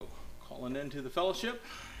fallen into the fellowship.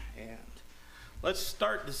 And let's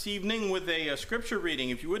start this evening with a scripture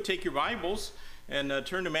reading. If you would take your Bibles and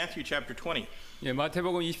turn to Matthew chapter 20. 예,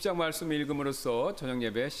 마태복음 20장 말씀 읽음으로써 저녁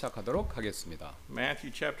예배 시작하도록 하겠습니다.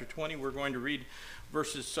 Matthew chapter 20, we're going to read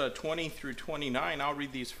verses 20 through 29. I'll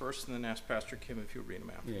read these first and then ask Pastor Kim if you'll read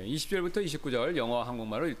them out. 예, 20절부터 29절 영어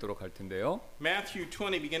한국말로 읽도록 할 텐데요. Matthew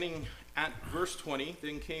 20, beginning at verse 20,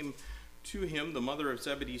 then came to him the mother of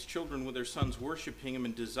Zebedee's children with their sons, worshiping him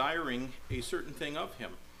and desiring a certain thing of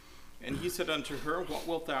him. And he said unto her, What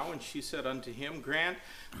wilt thou? And she said unto him, Grant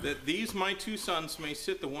that these my two sons may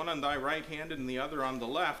sit the one on thy right hand and the other on the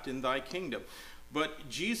left in thy kingdom. But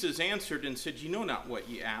Jesus answered and said, Ye know not what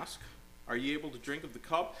ye ask. Are ye able to drink of the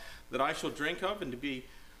cup that I shall drink of, and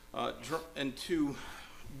to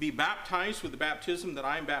be baptized with the baptism that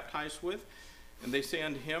I am baptized with? And they say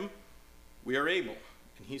unto him, We are able.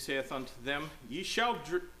 And he saith unto them, Ye shall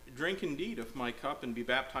drink indeed of my cup, and be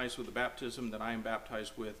baptized with the baptism that I am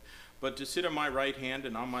baptized with. But to sit on my right hand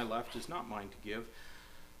and on my left is not mine to give,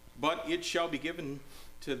 but it shall be given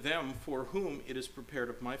to them for whom it is prepared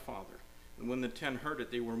of my Father. And when the 10 heard it,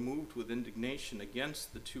 they were moved with indignation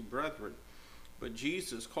against the two brethren. But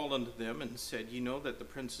Jesus called unto them and said, Ye know that the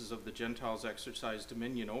princes of the Gentiles exercise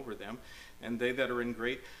dominion over them, and they that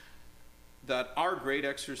are great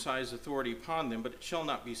exercise authority upon them, but it shall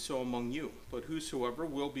not be so among you. But whosoever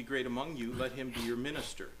will be great among you, let him be your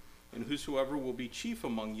minister. And whosoever will be chief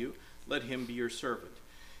among you, let him be your servant.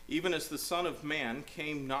 Even as the Son of Man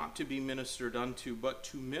came not to be ministered unto, but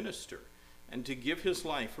to minister, and to give his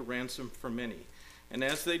life a ransom for many. And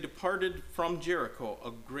as they departed from Jericho,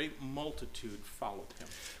 a great multitude followed him.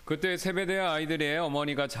 그때 세베대 아이들의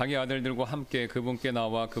어머니가 자기 아들들과 함께 그분께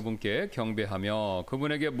나와 그분께 경배하며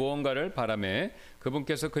그분에게 무언가를 바라매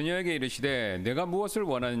그분께서 그녀에게 이르시되 내가 무엇을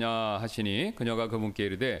원하느냐 하시니 그녀가 그분께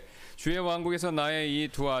이르되 주의 왕국에서 나의 이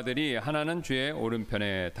두 아들이 하나는 주의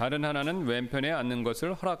오른편에 다른 하나는 왼편에 앉는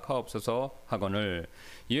것을 허락하옵소서 하거늘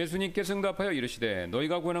예수님께서 응답하여 이르시되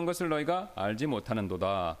너희가 구하는 것을 너희가 알지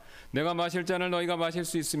못하는도다. 내가 마실 잔을 너희가 마실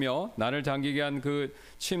수 있으며 나를 잠기게 한 그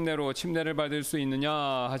침례로 침례를 받을 수 있느냐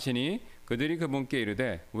하시니 그들이 그분께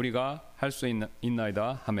이르되 우리가 할 수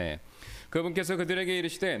있나이다 하매 그분께서 그들에게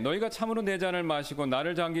이르시되 너희가 참으로 내 잔을 마시고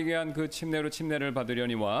나를 잠기게 한 그 침례로 침례를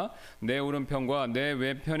받으려니와 내 오른편과 내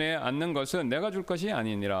왼편에 앉는 것은 내가 줄 것이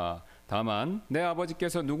아니니라. 다만 내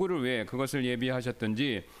아버지께서 누구를 위해 그것을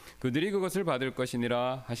예비하셨든지 그들이 그것을 받을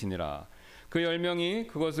것이니라 하시니라. 그 10명이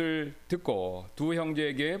그것을 듣고 두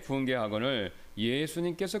형제에게 분개하거늘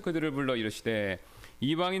예수님께서 그들을 불러 이르시되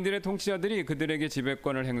이방인들의 통치자들이 그들에게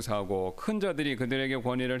지배권을 행사하고 큰 자들이 그들에게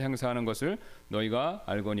권위를 행사하는 것을 너희가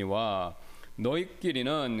알거니와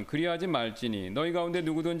너희끼리는 그리하지 말지니 너희 가운데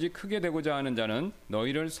누구든지 크게 되고자 하는 자는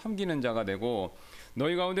너희를 섬기는 자가 되고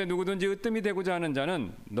너희 가운데 누구든지 으뜸이 되고자 하는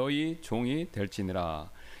자는 너희 종이 될지니라.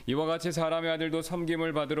 이와 같이 사람의 아들도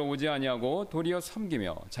섬김을 받으러 오지 아니하고 도리어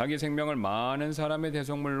섬기며 자기 생명을 많은 사람의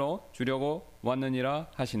대속물로 주려고 왔느니라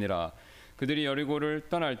하시니라. 그들이 여리고를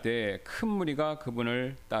떠날 때 큰 무리가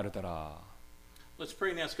그분을 따르더라. Let's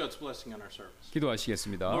pray and ask God's blessing on our service.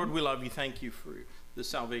 기도하시겠습니다. Lord, we love you. Thank you for the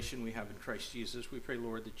salvation we have in Christ Jesus. We pray,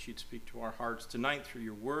 Lord, that you'd speak to our hearts tonight through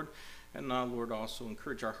your word. And now, Lord, also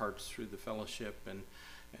encourage our hearts through the fellowship and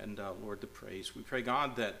Lord, the praise. We pray,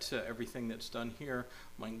 God, that everything that's done here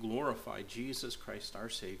might glorify Jesus Christ, our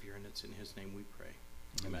Savior, and it's in his name we pray.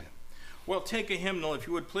 Amen. Well, take a hymnal, if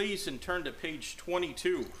you would please, and turn to page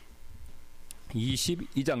 22.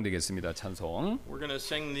 22장 되겠습니다. 찬송. We're going to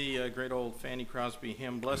sing the great old Fanny Crosby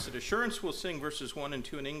hymn, Blessed Assurance. We'll sing verses 1 and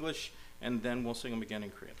 2 in English, and then we'll sing them again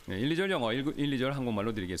in Korean. 네, 1, 2절 영어, 1, 2절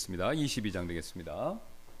한국말로 드리겠습니다. 22장 되겠습니다.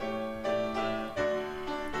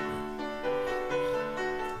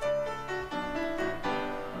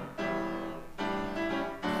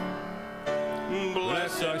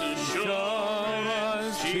 Blessed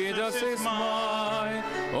assurance, Jesus is mine.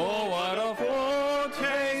 Oh, what a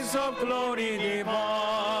foretaste of glory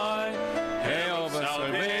divine. Hail of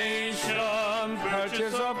salvation,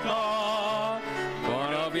 purchase of God,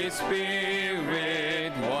 born of his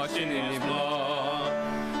Spirit, washed in his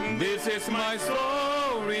blood. This is my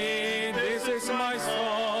story, this is my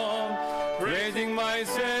song, praising my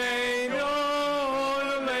Savior all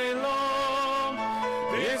the day long.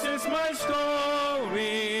 This is my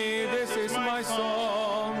story, this is my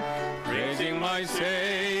song, praising my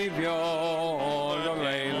Savior all the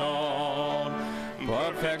way long.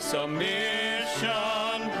 Perfect submission,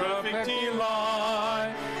 perfect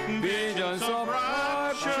delight, visions of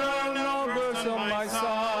rapture, no birds on my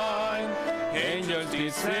side. Angels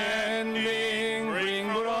descending, ring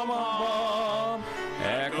from above,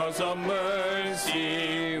 echoes of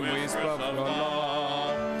mercy, whisper from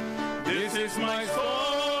love. This is my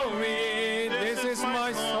story, this is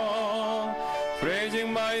my song,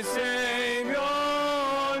 praising my Savior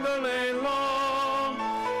all the day long.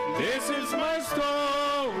 This is my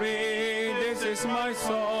story, this is my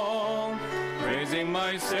song, praising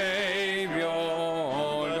my Savior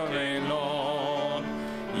all the day long.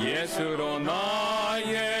 예수로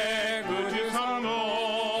나의 구주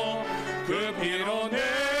삼고 그 피로 내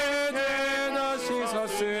죄 다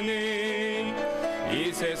씻었으니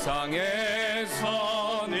이 세상에서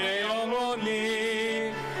내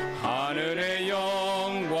영혼이 하늘의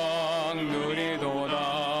영광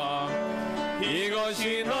누리도다.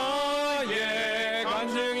 이것이 나의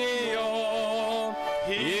간증이요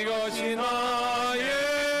이것이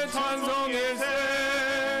나의 찬송일세.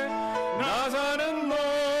 나 사는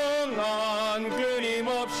동안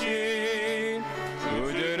끊임없이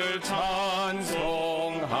그들을 찬송하리로다.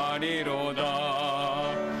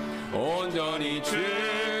 온전히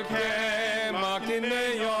주께 맡긴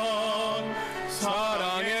내 영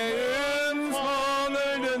사랑의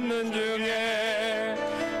음성을 듣는 중에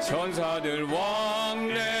천사들 왕래하는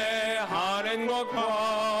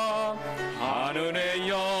것과 하늘의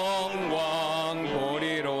영광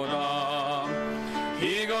보리로다.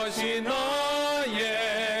 이것이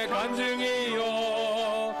나의 간증이요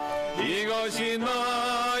이것이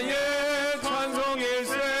나의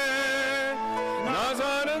찬송일세. 나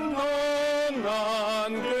사는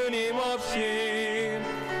동안 끊임없이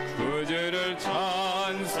그들을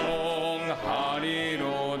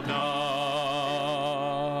찬송하리로다.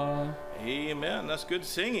 Amen. That's good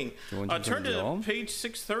singing. 좋은 Turn to 찬송이죠. page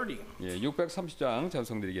 630. 예, 630장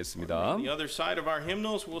찬송드리겠습니다. On the other side of our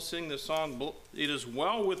hymnals, we'll sing the song, It is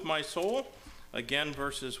Well with My Soul. Again,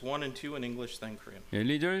 verses 1 and 2 in English, then Korean. 1,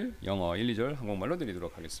 2절 영어, 1, 2절 한국말로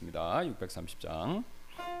드리도록 하겠습니다. 630장.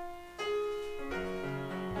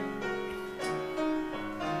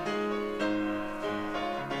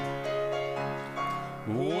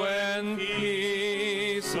 When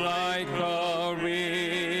peace like a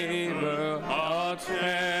river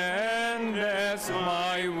attendeth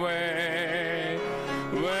my way,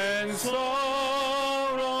 when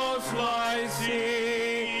sorrows like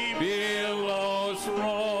sea billows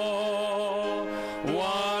roll,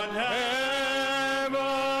 whatever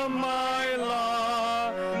my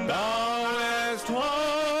lot thou hast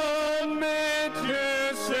taught me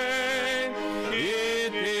to say,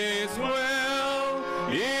 it is well,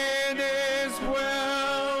 it is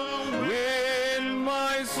well with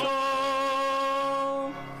my soul.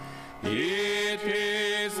 It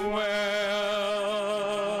is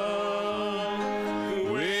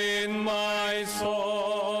well with my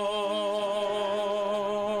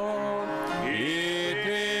soul. It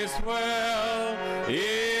is well,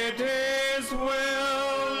 it is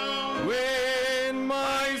well with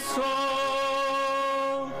my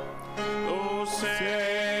soul. Though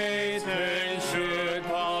Satan should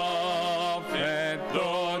buffet,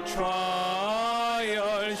 though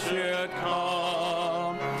trial should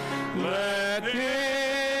come, let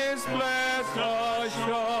this blessed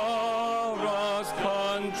assurance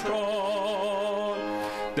control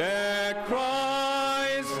that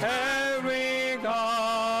Christ hath regarded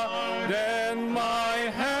my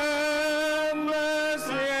handless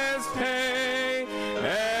estate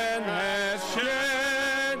and has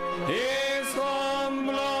shed his own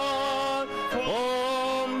blood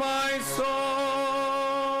for my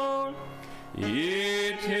soul.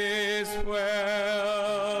 It is well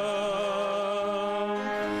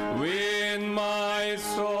with my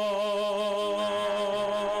soul.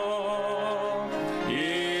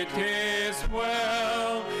 It is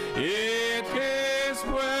well, it is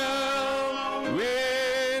well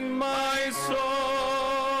with my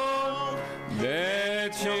soul. 내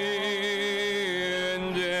지은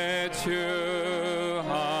죄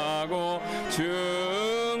주하고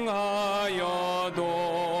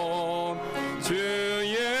중하여도 주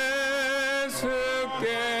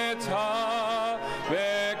예수께 자백하며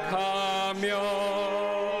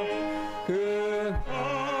그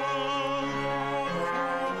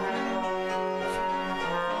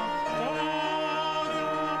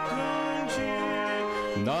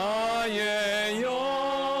나의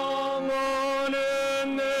영혼은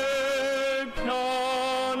늘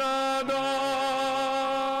편하다.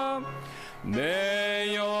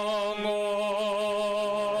 내 영혼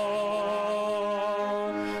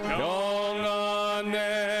평안해.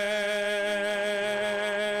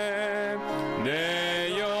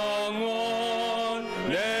 내 영혼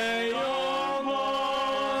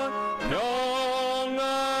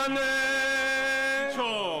평안해.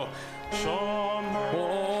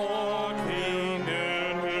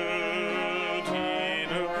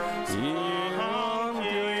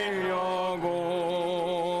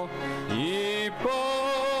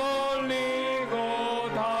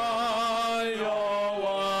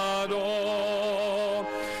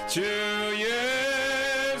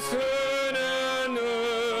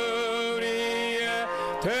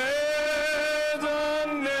 대전내니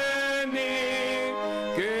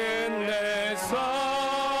끝내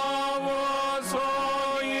싸워서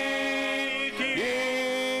이기겠네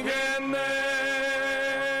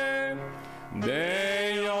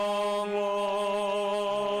내 영혼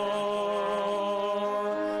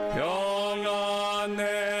평안해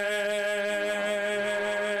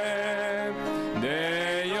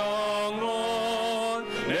내 영혼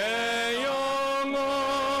평안해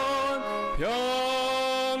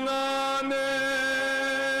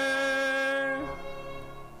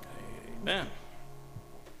Amen.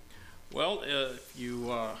 Well, if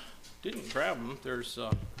you didn't grab them, there's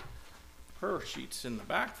prayer sheets in the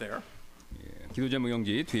back there. 기도 제목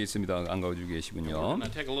용지 뒤에 있습니다. 안 가지고 We're 계시군요. going to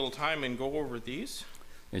take a little time and go over these.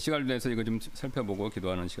 시간을 내서 이거 좀 살펴보고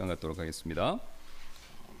기도하는 시간 갖도록 하겠습니다.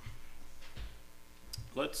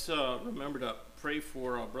 Let's remember to pray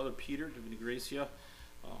for Brother Peter Divina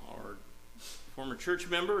our former church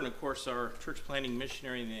member, and of course our church planting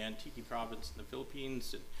missionary in the Antique province in the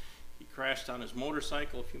Philippines. And he crashed on his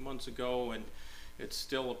motorcycle a few months ago, and it's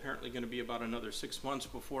still apparently going to be about another 6 months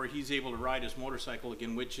before he's able to ride his motorcycle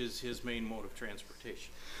again, which is his main mode of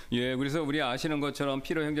transportation. 예, 그래서 우리 아시는 것처럼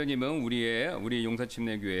피로 형제님은 우리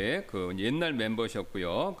용사침례교회 그 옛날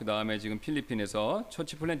멤버셨고요. 그 다음에 지금 필리핀에서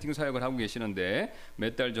처치 플랜팅 사역을 하고 계시는데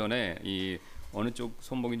몇 달 전에 이 어느 쪽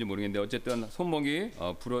손목인지 모르겠는데 어쨌든 손목이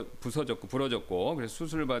부러졌고 그래서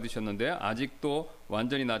수술을 받으셨는데 아직도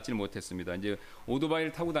완전히 낫지는 못했습니다. 이제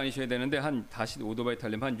오토바이를 타고 다니셔야 되는데 다시 오토바이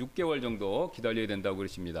타려면 한 6개월 정도 기다려야 된다고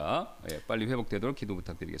그러십니다. 예, 빨리 회복되도록 기도 Of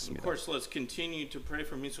부탁드리겠습니다. course, let's continue to pray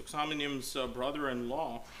for Misuk Samanim's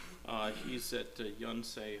brother-in-law. He's at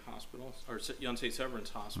Yonsei Hospital, or Yonsei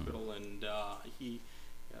Severance Hospital, and he,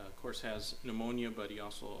 of course, has pneumonia, but he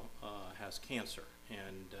also has cancer,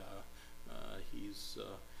 and he's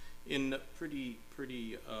in pretty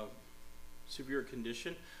severe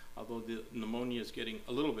condition. Although the pneumonia is getting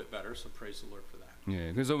a little bit better, so praise the Lord for that.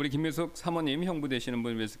 예, 그래서 우리 김민석 사모님 형부 되시는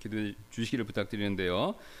분을 위해서 기도해 주시기를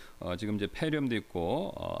부탁드리는데요. 지금 이제 폐렴도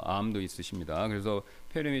있고 암도 있으십니다. 그래서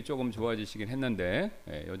폐렴이 조금 좋아지시긴 했는데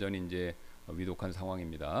여전히 이제 위독한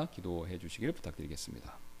상황입니다. 기도해 주시기를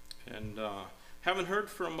부탁드리겠습니다. And haven't heard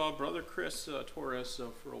from Brother Chris Torres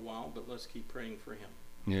for a while, but let's keep praying for him.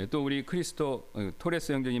 예, 또 우리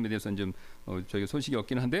토레스 형제님에 대해서는 좀 저희가 소식이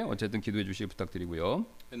없긴 한데 어쨌든 기도해 주시기 부탁드리고요.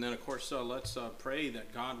 And then, of course, let's pray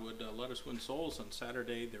that God would let us win souls. On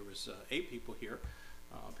Saturday, there was 8 people here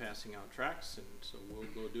passing out tracts, and so we'll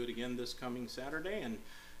go do it again this coming Saturday. And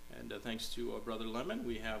thanks to Brother Lemon,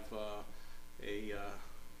 we have a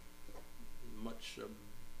much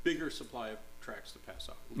bigger supply of tracts to pass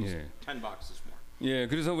out. Yeah. 10 boxes more. 예,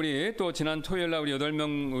 그래서 우리 또 지난 토요일 날 우리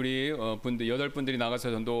 8명 우리 분들 8분들이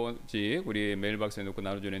나가서 전도직 우리 메일박스에 놓고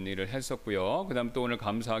나눠주는 일을 했었고요. 그다음 또 오늘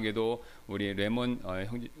감사하게도 우리 레몬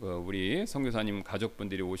우리 선교사님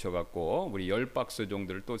가족분들이 오셔갖고 우리 10박스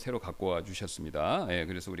정도를 또 새로 갖고 와 주셨습니다. 예,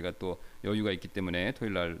 그래서 우리가 또 여유가 있기 때문에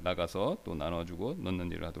토요일 날 나가서 또 나눠주고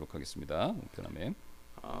넣는 일을 하도록 하겠습니다. 그다음에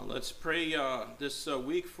Let's pray this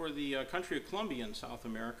week for the country of Colombia in South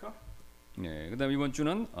America. 네, 그다음 이번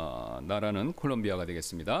주는 나라는 콜롬비아가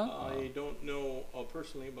되겠습니다. I don't know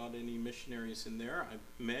personally about any missionaries in there. I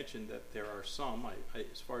imagine that there are some.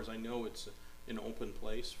 As far as I know, it's an open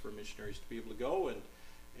place for missionaries to be able to go,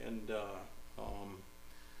 and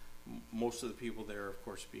most of the people there, of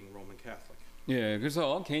course, being Roman Catholic. 예,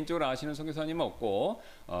 그래서 개인적으로 아시는 선교사님 없고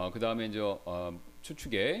그다음에 이제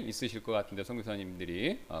추측에 있으실 것 같은데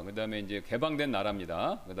선교사님들이 그다음에 이제 개방된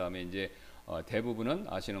나라입니다. 그다음에 이제 대부분은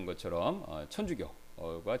아시는 것처럼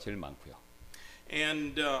천주교가 제일 많고요.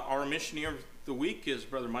 And our missionary of the week is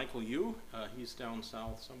Brother Michael Yu. He's down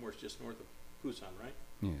south, somewhere just north of Busan, right?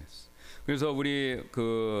 Yes. 그래서 우리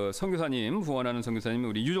그 선교사님 후원하는 선교사님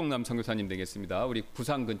우리 유종남 선교사님 되겠습니다. 우리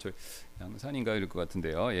부산 근처 양산인가 이럴 것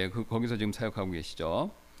같은데요. 예, 거기서 지금 사역하고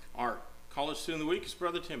계시죠. Our college student of the week is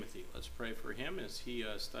Brother Timothy. Let's pray for him as he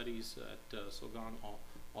studies at Sogang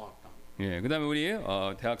Oakdang. 예, 그다음에 우리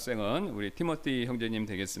대학생은 우리 티모티 형제님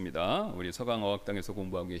되겠습니다. 우리 서강 어학당에서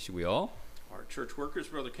공부하고 계시고요. Our church workers,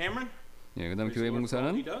 Brother Cameron. 예, 그다음 Praise 교회 the Lord for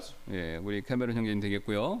all he 봉사는 does. 예, 우리 캐메론 형제님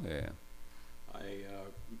되겠고요. 예. I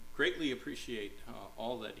greatly appreciate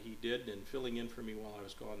all that he did in filling in for me while I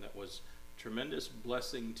was gone. That was tremendous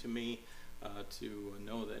blessing to me to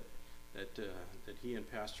know that he and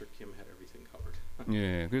Pastor Kim had everything covered.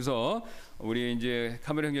 예, 그래서 우리 이제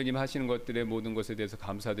카메라 형제님 하시는 것들의 모든 것에 대해서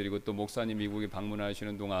감사드리고 또 목사님 미국에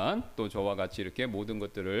방문하시는 동안 또 저와 같이 이렇게 모든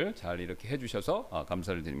것들을 잘 이렇게 해주셔서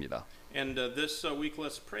감사를 드립니다. And this week,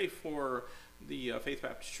 let's pray for the Faith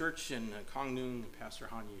Baptist Church in Gangneung, Pastor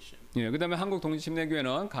Han Yishin. 예, 그다음에 한국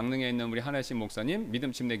독립침례교회는 강릉에 있는 우리 하나씩 목사님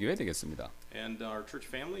믿음 침례교회 되겠습니다. And our church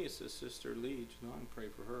family is Sister Lee Junong. Pray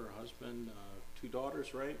for her husband, two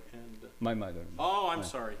daughters, right? And My mother. oh, I'm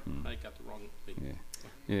sorry, I got the wrong Lee. 예.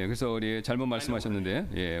 예, 그래서 우리 잘못 말씀하셨는데,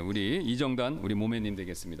 예, 우리 이정단 우리 모매님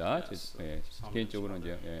되겠습니다. Yes, 예, 개인적으로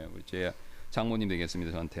이제 예, 우리 제 장모님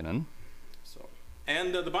되겠습니다. 저한테는. So,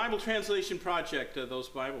 and the Bible translation project, those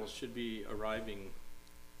Bibles should be arriving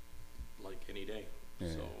like any day.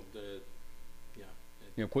 Yeah. So the yeah,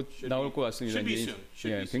 예, 곧 should 나올 be- 것 같습니다. should be 이제, soon,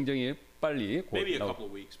 should 예, be soon. 굉장히 빨리 곧 maybe a 나올. couple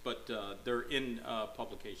of weeks, but they're in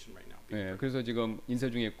publication right now. 예, 그래서 지금 인쇄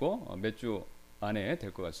중에 있고 몇 주 안에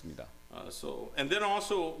될 것 같습니다. So, and then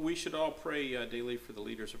also we should all pray daily for the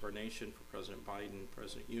leaders of our nation, for President Biden,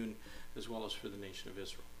 President Yoon, as well as for the nation of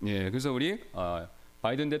Israel. 예, 그래서 우리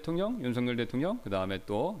바이든 대통령, 윤석열 대통령, 그 다음에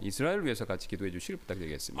또 이스라엘 위해서 같이 기도해 주시길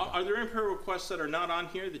부탁드리겠습니다. Are there any prayer requests that are not on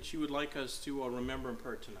here that you would like us to remember in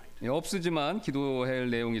prayer tonight? 예, 없으지만 기도할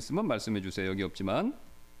내용 있으면 말씀해 주세요. 여기 없지만.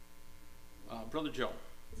 Brother Joe.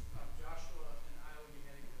 Joshua and I will be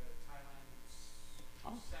heading to Thailand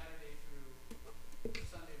Saturday through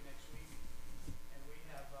Sunday of next week, and we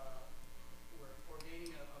have we're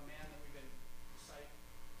ordaining a man that we've been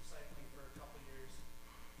discipling for a couple of years,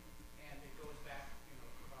 and it goes back,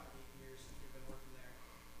 about 8 years since we've been working there,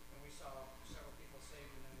 and we saw several people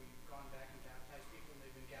saved, and then we've gone back and baptized people, and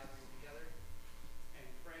they've been gathering together and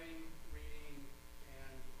praying, reading,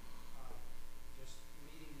 and just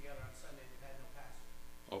meeting together on Sunday. They've had no pastor.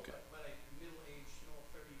 Okay. But a middle-aged,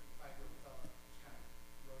 35-year-old fellow just kind of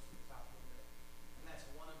rose to the top a little bit. And that's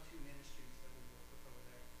one of two ministries that we work with over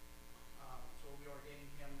there. So we'll be ordaining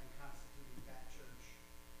him and constituting that church.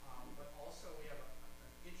 But also we have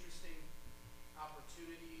an interesting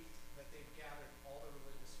opportunity that they've gathered all the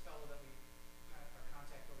religious fellow that we our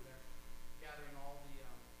contact over there, gathering all the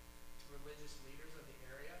religious leaders of the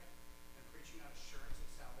area and preaching on assurance of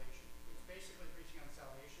salvation. It's basically preaching on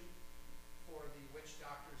salvation for the witch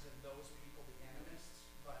doctors and those people, the animists,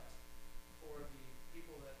 but for the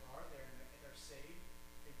people that are there and they're saved,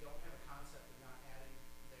 they don't have a concept of not adding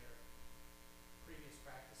their previous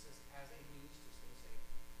practices as a means to stay saved.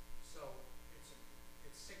 So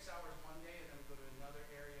it's 6 hours one day, and then we go to another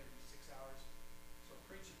area and 6 hours. So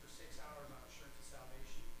preaching for 6 hours on assurance of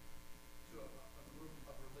salvation to a group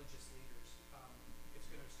of religious leaders. It's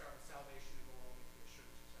going to start with salvation and go all the way to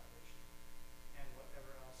assurance of salvation. And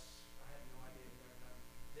whatever else, I had no idea we've never done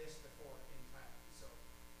this before in Thailand. So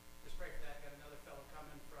just pray for that. Got another fellow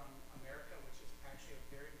coming from America, which is actually a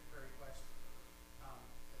very good prayer request.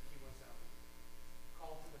 He was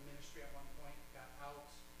called to the ministry at one point, got out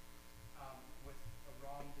with a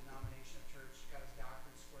wrong denomination of church, got his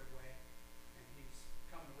doctrine squared away, and he's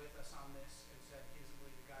coming with us on this and said he doesn't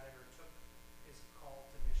believe that God ever took his call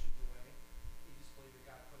to missions away. He just believed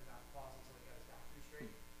that God put it on pause until he got his doctrine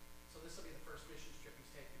straight. So this will be the first missions trip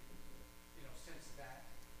he's taken, since that,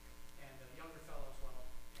 and a younger fellow as well.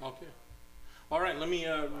 Okay. All right, let me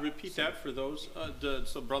repeat that for those.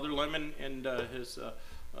 So Brother Lemon and his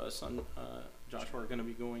son Joshua are going to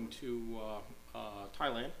be going to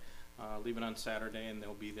Thailand, leaving on Saturday, and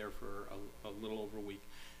they'll be there for a little over a week.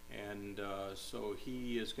 And so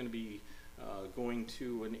he is going to be going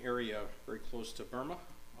to an area very close to Burma,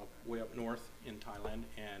 way up north in Thailand,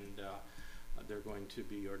 and they're going to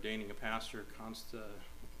be ordaining a pastor,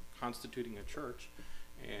 constituting a church,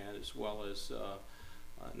 and as well as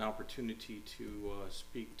an opportunity to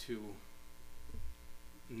speak to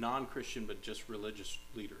non-Christian but just religious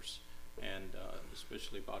leaders, and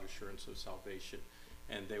especially about assurance of salvation.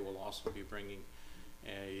 And they will also be bringing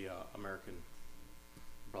a American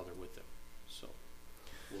brother with them. So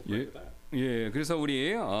we'll pray for that. 예, 그래서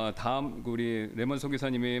우리 다음 우리 레몬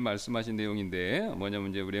선교사님이 말씀하신 내용인데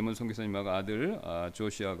뭐냐면 이제 우리 레몬 선교사님하고 아들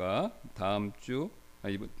조시아가 다음 주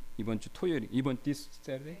이번 주 토요일 이번 this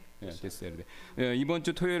Saturday? this Saturday. 예, 이번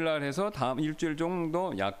주 토요일 날 해서 다음 일주일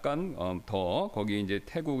정도 약간 더 거기 이제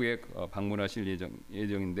태국에 방문하실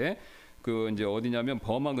예정인데 그 이제 어디냐면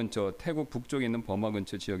버마 근처 태국 북쪽에 있는 버마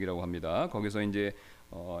근처 지역이라고 합니다. 거기서 이제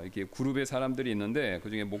이렇게 그룹의 사람들이 있는데 그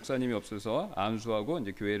중에 목사님이 없어서 안수하고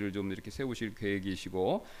이제 교회를 좀 이렇게 세우실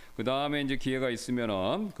계획이시고 그 다음에 이제 기회가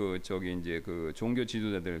있으면은 그 저기 이제 그 종교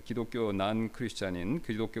지도자들 기독교 난 크리스찬인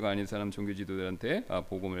기독교가 아닌 사람 종교 지도자들한테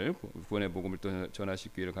복음을 구원의 복음을 또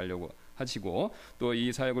전하실 기회를 가려고 하시고 또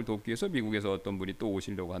이 사역을 돕기 위해서 미국에서 어떤 분이 또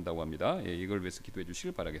오시려고 한다고 합니다. 예, 이걸 위해서 기도해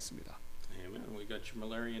주시길 바라겠습니다. Amen. We got your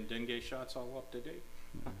malaria and dengue shots all up to date.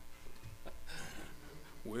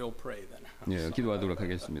 We'll pray then. 예, 기도하도록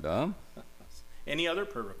하겠습니다. Any other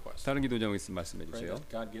prayer requests? 다른 기도 제목 있으면 말씀해 Pray 주세요. that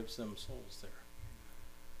God gives them souls there.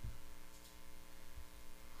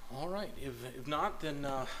 All right. If not, then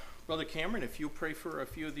Brother Cameron, if you'll pray for a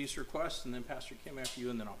few of these requests, and then Pastor Kim after you,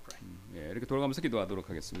 and then I'll pray. 예, 이렇게 돌아가면서 기도하도록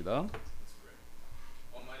하겠습니다. Let's pray.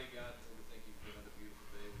 Almighty God, we thank you for another beautiful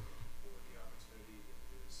day. We thank you for the opportunity that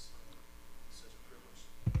it is such a privilege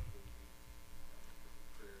to come before you with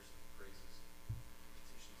prayers and praises and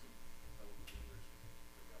petitions of fellow believers. We thank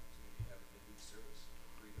you for the opportunity to have a midweek service,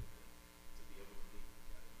 the freedom to be able to meet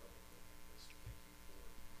with God in public like this. We thank you for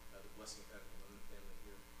the blessing of having a London family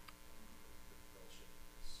here. The fellowship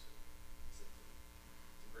is to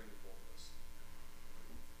bring to both of us.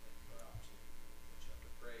 Thank you for our opportunity to catch up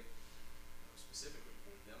and pray. Specifically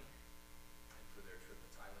for them and for their trip to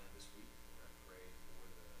Thailand this week. We're going to pray for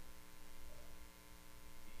the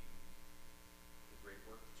great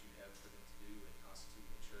work that you have for them to do in constituting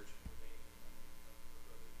the church and ordaining a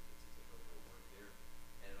brother to take over work there.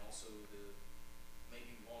 And also the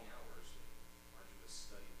maybe long hours and arduous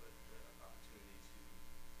study, but opportunity to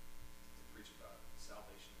preach about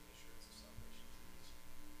salvation and assurance of salvation to these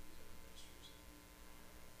other ministers. And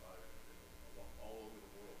Father, I know that all over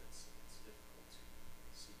the world it's difficult to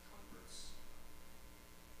see converts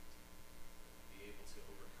be able to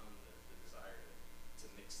overcome the desire to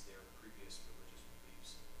mix their previous religious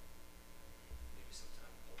beliefs, maybe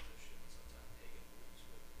sometimes cultish and sometimes pagan beliefs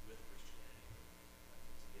with Christianity.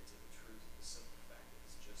 To get to the truth, the simple fact that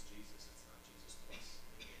it's just Jesus, it's not Jesus plus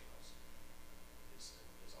anything else,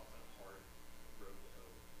 is often a hard road to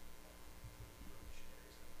hoe for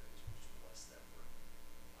missionaries. And I pray that you just bless that work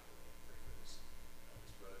mightily. I pray for this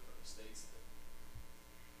brother from the States that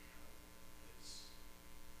has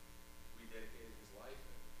rededicated his life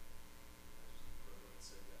and as Brother Rowan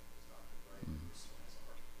said, got his doctorate right, and still has a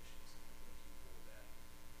heart for missions. And I thank you for that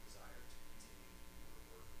desire to continue to do your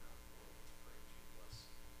work around the world. And I pray that you bless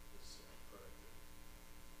this productive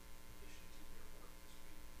addition to their work this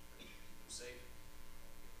week. I pray that you keep them safe,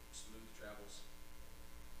 give them smooth travels,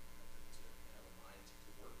 to have a mind to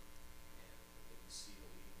work, and that they can see the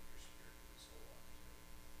leading of your Spirit through this whole opportunity.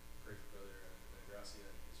 Pray for Brother Gracia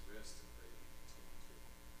and his wrist, and pray that you continue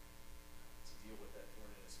to deal with that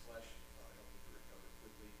thorn in his flesh. Father, help him to recover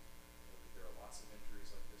quickly. I know that there are lots of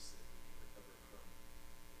injuries like this that we can recover from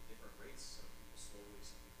at different rates. Some people slowly,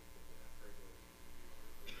 some people quickly. I pray, Lord, that you would be able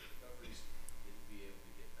to quick recoveries, that he'd be able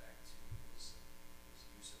to get back to his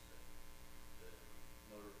use of the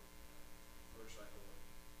motorcycle and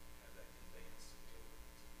have that conveyance to be able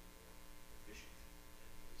to be more efficient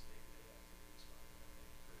in his day-to-day activities. Father, I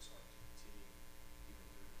thank you for his heart to continue even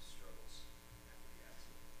through the struggles after the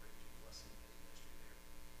accident. I pray that you bless him in his ministry there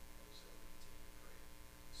as we continue to pray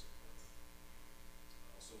and support him.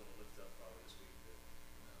 I also want to lift up, Father, this week that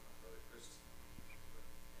my brother Chris,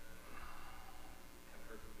 haven't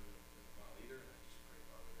heard from him in a while either, and I just pray,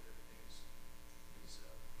 Father, that everything is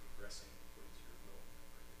progressing according to your will. I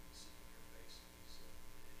pray that he's seeking your face and he's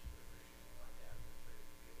whatever it is you might have. I pray that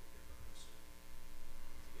we'll be able to hear from him soon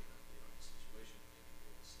to get an update on the situation, maybe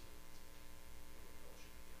be able to see him to be able to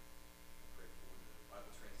fellowship again. I pray for the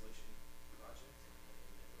Bible translation project and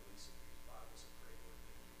the release of these Bibles. I pray, Lord,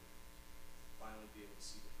 that we would finally be able to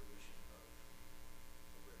see the fruition of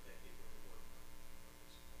over a decade worth of work of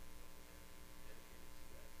this wonderful man who dedicated to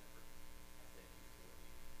that effort. I thank you for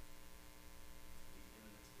the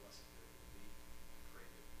imminent blessing that it will be. I pray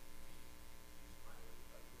that we will be used mightily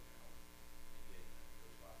by your power in getting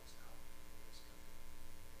those Bibles out in this country.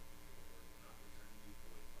 And your word will not return to you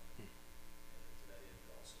void, Father. And to that end,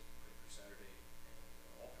 also pray for Saturday and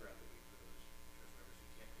all throughout the week for those church members who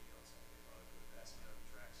can't make it on Saturday, Father, for the passing out of the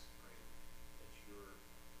tracts. Pray that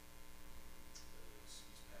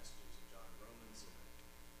these passages of John and Romans and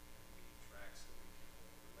the tracts that we can no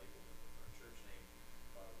longer label them with our church name,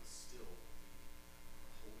 Father, would still be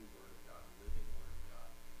the holy word of God, the living word of God,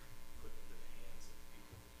 put into the hands of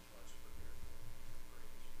people that you touch and prepare for. I pray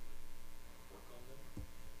that you would work on them, and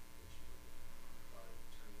that you would, Father,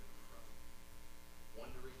 turn them from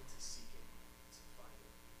wondering to seeking to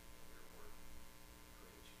finding in your word. I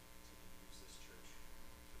pray that you continue to use this church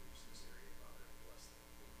to reach this area, Father, and bless them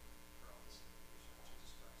for all this in the name of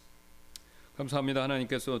Jesus Christ. 감사합니다.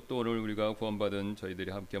 하나님께서 또 오늘 우리가 구원받은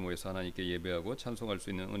저희들이 함께 모여서 하나님께 예배하고 찬송할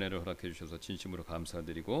수 있는 은혜를 허락해 주셔서 진심으로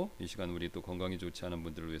감사드리고 이 시간 우리 또 건강이 좋지 않은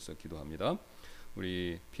분들을 위해서 기도합니다.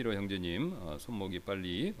 우리 피로 형제님 손목이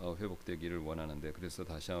빨리 회복되기를 원하는데 그래서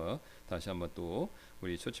다시 한번 또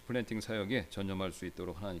우리 처치 플랜팅 사역에 전념할 수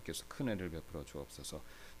있도록 하나님께서 큰 은혜를 베풀어 주옵소서.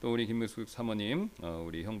 또 우리 김명숙 사모님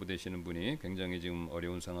우리 형부 되시는 분이 굉장히 지금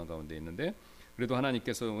어려운 상황 가운데 있는데 그래도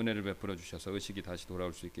하나님께서 은혜를 베풀어 주셔서 의식이 다시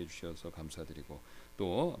돌아올 수 있게 해주셔서 감사드리고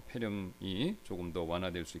또 폐렴이 조금 더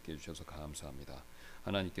완화될 수 있게 해주셔서 감사합니다.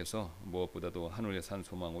 하나님께서 무엇보다도 하늘에 산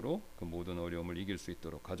소망으로 그 모든 어려움을 이길 수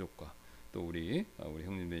있도록 가족과 또 우리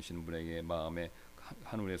형님 되시는 분에게 마음에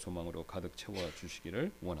하늘의 소망으로 가득 채워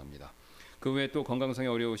주시기를 원합니다. 그 외에 또 건강상에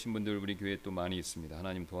어려우신 분들 우리 교회에 또 많이 있습니다.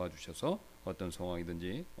 하나님 도와주셔서 어떤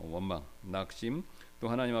상황이든지 원망, 낙심 또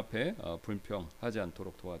하나님 앞에 불평하지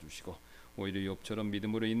않도록 도와주시고 오히려 욥처럼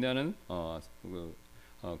믿음으로 인내하는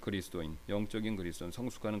그리스도인, 영적인 그리스도인,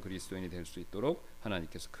 성숙하는 그리스도인이 될 수 있도록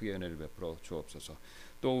하나님께서 크게 은혜를 베풀어 주옵소서.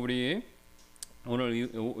 또 우리 오늘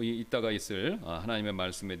이따가 있을 하나님의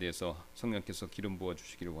말씀에 대해서 성령께서 기름 부어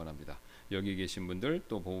주시기를 원합니다. 여기 계신 분들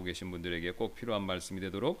또 보고 계신 분들에게 꼭 필요한 말씀이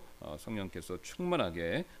되도록 성령께서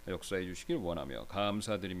충만하게 역사해 주시길 원하며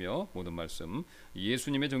감사드리며 모든 말씀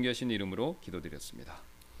예수님의 존귀하신 이름으로 기도드렸습니다.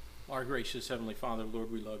 Our gracious Heavenly Father,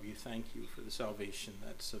 Lord, we love you. Thank you for the salvation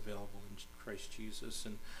that's available in Christ Jesus.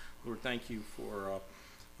 And Lord, thank you for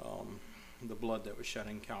the blood that was shed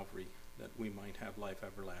in Calvary that we might have life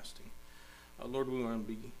everlasting. Lord, we want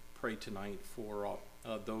to pray tonight for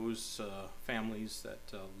those families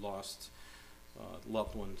that lost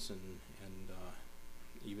loved ones and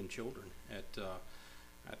even children at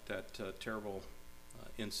that terrible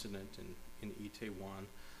incident in Itaewon.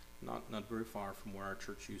 Not very far from where our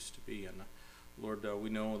church used to be, and Lord,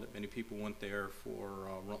 we know that many people went there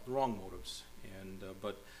for wrong motives, and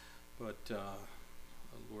but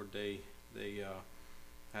Lord, they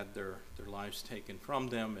had their lives taken from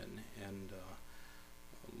them, and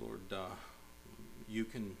Lord, you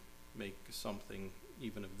can make something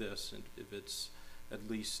even of this, and if it's at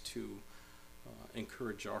least to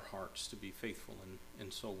encourage our hearts to be faithful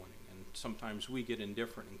in soul winning. And sometimes we get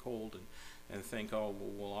indifferent and cold and think, oh, well,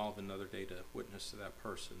 we'll all have another day to witness to that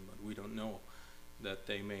person, but we don't know that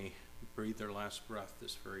they may breathe their last breath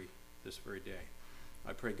this very day.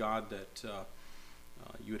 I pray, God, that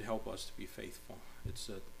you would help us to be faithful. It's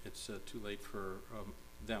too late for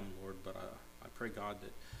them, Lord, but I pray, God,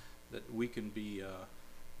 that we can be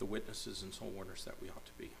the witnesses and soul winners that we ought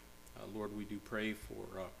to be. Lord, we do pray for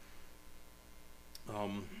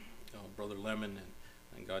Brother Lemon,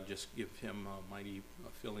 and God, just give him a mighty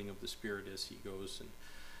filling of the Spirit as he goes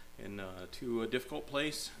to a difficult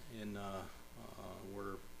place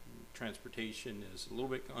where transportation is a little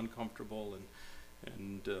bit uncomfortable,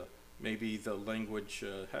 and maybe the language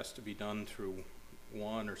has to be done through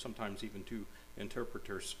one or sometimes even two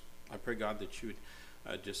interpreters. I pray, God, that you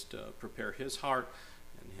would just prepare his heart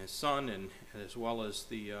and his son, and as well as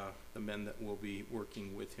the men that will be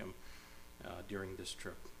working with him during this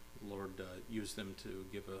trip. Lord, use them to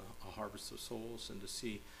give a harvest of souls and to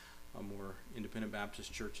see more independent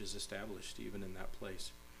Baptist churches established even in that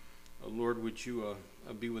place. Lord, would you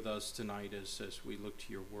be with us tonight as we look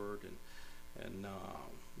to your word, and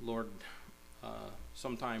Lord,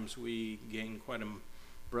 sometimes we gain quite a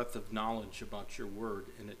breadth of knowledge about your word,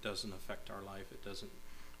 and it doesn't affect our life. It doesn't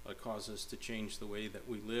cause us to change the way that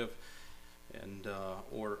we live, and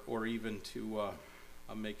or even to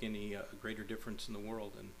make any greater difference in the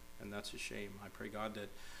world, and that's a shame. I pray, God, that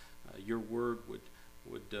your word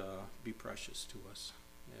would be precious to us,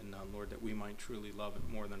 and Lord, that we might truly love it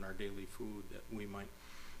more than our daily food, that we might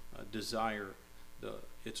desire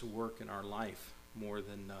its work in our life more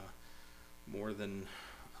than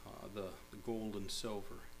the gold and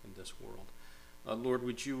silver in this world. Lord,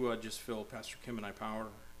 would you just fill Pastor Kim and I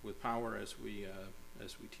with power as we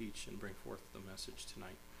teach and bring forth the message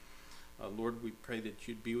tonight. Lord, we pray that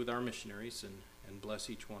you'd be with our missionaries and bless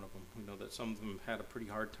each one of them. We know that some of them had a pretty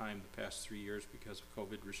hard time the past 3 years because of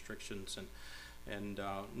COVID restrictions, and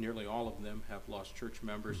nearly all of them have lost church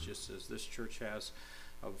members, just as this church has,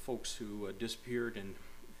 of folks who disappeared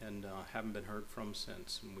and haven't been heard from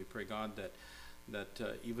since. And we pray, God, that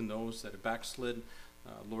even those that have backslid,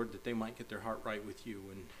 Lord, that they might get their heart right with you,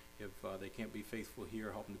 and if they can't be faithful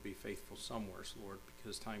here, help them to be faithful somewhere, Lord,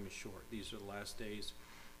 because time is short. These are the last days,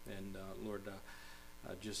 and Lord,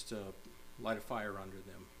 just light a fire under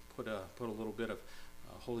them. Put a little bit of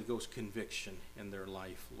Holy Ghost conviction in their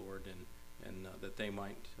life, Lord, and that they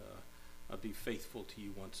might be faithful to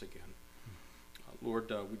you once again.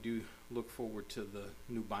 Lord, we do look forward to the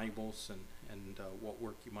new Bibles and what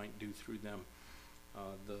work you might do through them.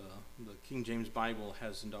 The King James Bible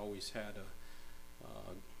hasn't always had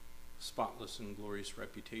a spotless and glorious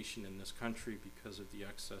reputation in this country because of the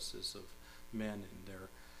excesses of men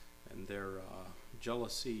and their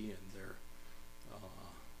jealousy and their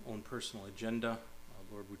own personal agenda.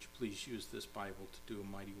 Lord, would you please use this Bible to do a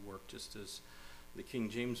mighty work, just as the King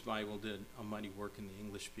James Bible did a mighty work in the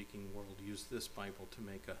English-speaking world. Use this Bible to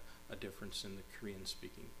make a difference in the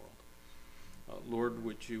Korean-speaking world. Lord,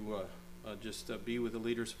 would you just be with the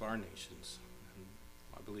leaders of our nations? And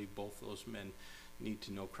I believe both those men need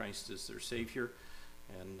to know Christ as their Savior.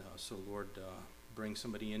 And so, Lord, bring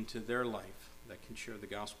somebody into their life that can share the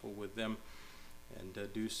gospel with them and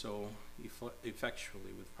do so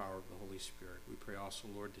effectually with the power of the Holy Spirit. We pray also,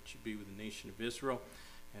 Lord, that you be with the nation of Israel.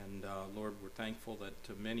 And Lord, we're thankful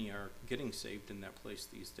that many are getting saved in that place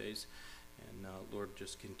these days. And Lord,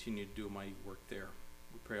 just continue to do a mighty work there.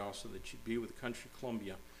 We pray also that you be with the country of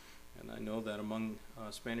Colombia. And I know that among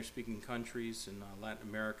Spanish-speaking countries in Latin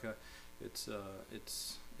America, it's a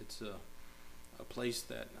place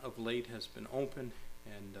that of late has been open,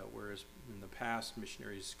 and whereas in the past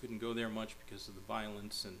missionaries couldn't go there much because of the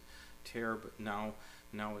violence and terror, but now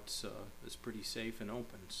it's pretty safe and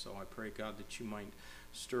open. So I pray, God, that you might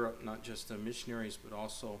stir up not just the missionaries but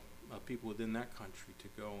also people within that country to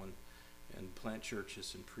go and plant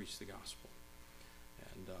churches and preach the gospel.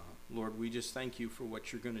 And Lord, we just thank you for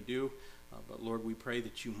what you're going to do, but Lord, we pray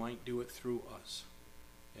that you might do it through us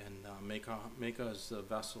and make us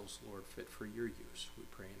vessels, Lord, fit for your use. We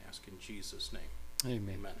pray and ask in Jesus' name.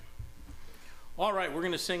 Amen. Amen. All right, we're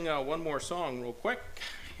going to sing one more song real quick.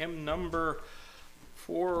 Hymn number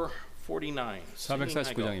 449.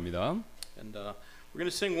 449장입니다. And we're going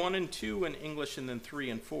to sing 1 and 2 in English and then 3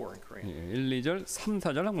 and 4 in Korean. 1, 2절, 3,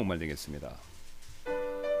 4절 한국말 되겠습니다.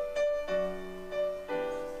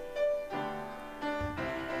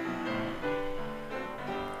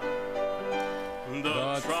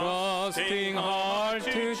 The trusting heart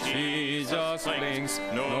to Jesus brings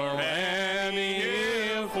no any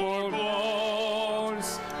ill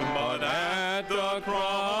forebores, but at the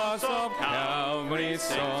cross of Calvary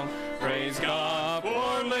song, praise God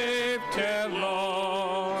for lifted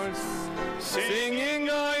Lord. Singing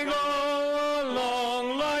I go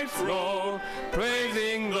along life's road,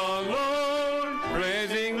 praising the Lord,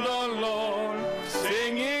 praising the Lord.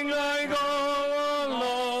 Singing I go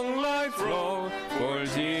along life's road, for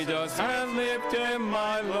Jesus has lifted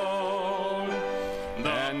my load.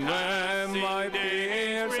 And when my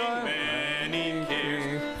fears are many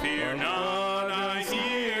cares, fear not, I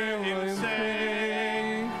hear him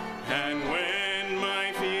say. And when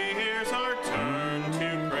my fears are turned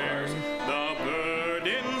to prayers, the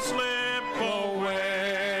burdens slip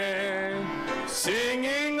away.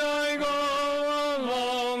 Singing I go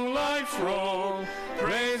along life's road,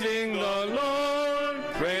 praising the Lord,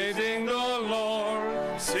 praising the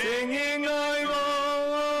Lord. Singing I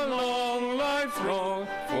go along life's road,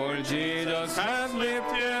 for Jesus has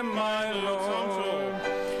lifted my load.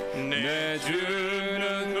 내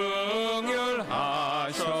주는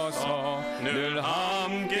긍휼하셔서 늘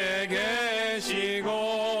함께 계시고,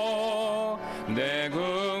 내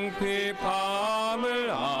궁핍함을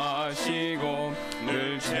아시고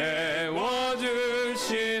늘 채워주시네.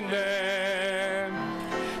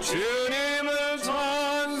 주님을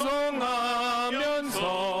찬송하면서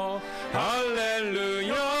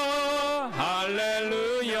할렐루야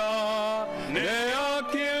할렐루야. 내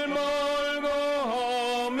앞길 멀고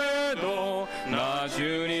험해도 나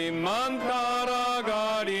주님만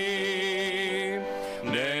따라가리.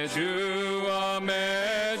 내 주와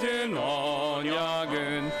맺은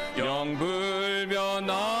언약은 영불변하시니,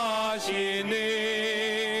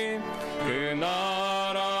 그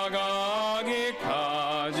나라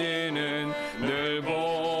가기까지는 늘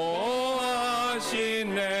보호하시네.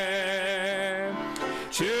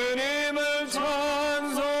 주님을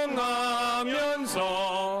찬송하면서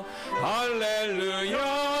할렐루야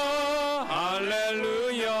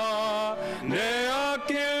할렐루야. 내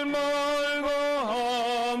앞길 멀고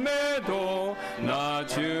험해도 나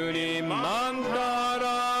주님만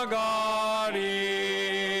따라가리.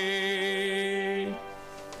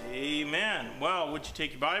 Amen. Well, would you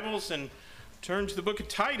take your Bibles and turn to the book of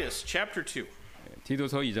Titus, chapter 2.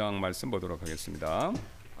 디도서 2장 말씀 보도록 하겠습니다.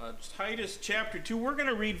 Titus chapter 2. We're going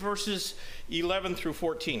to read verses 11 through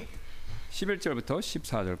 14. 11절부터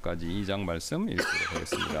 14절까지 2장 말씀 읽도록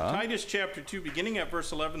하겠습니다. Titus chapter 2, beginning at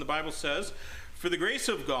verse 11, the Bible says, For the grace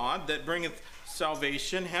of God that bringeth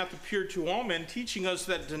salvation hath appeared to all men, teaching us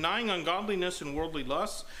that denying ungodliness and worldly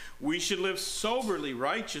lusts, we should live soberly,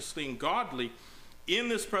 righteously, and godly in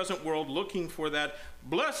this present world, looking for that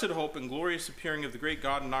blessed hope and glorious appearing of the great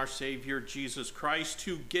God and our Savior, Jesus Christ,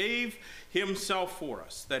 who gave himself for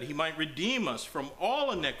us, that he might redeem us from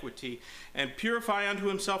all iniquity and purify unto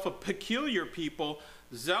himself a peculiar people,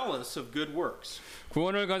 zealous of good works.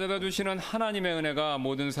 구원을 가져다 주시는 하나님의 은혜가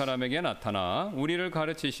모든 사람에게 나타나 우리를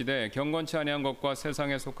가르치시되 경건치 아니한 것과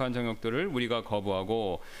세상에 속한 정욕들을 우리가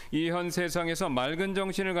거부하고 이 현 세상에서 맑은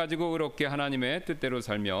정신을 가지고 의롭게 하나님의 뜻대로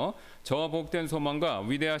살며 저 복된 소망과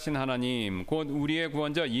위대하신 하나님 곧 우리의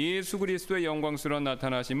구원자 예수 그리스도의 영광스러운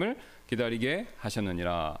나타나심을 기다리게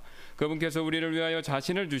하셨느니라. 그분께서 우리를 위하여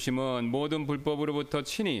자신을 주심은 모든 불법으로부터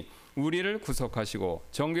친히 우리를 구속하시고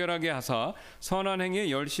정결하게 하사 선한 행위에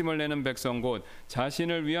열심을 내는 백성 곧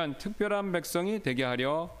자신을 위한 특별한 백성이 되게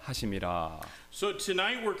하려 하심이라. So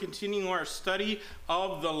tonight we're continuing our study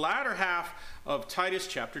of the latter half of Titus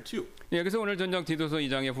chapter 2. 예, 그래서 오늘 전정 디도서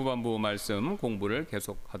 2장의 후반부 말씀 공부를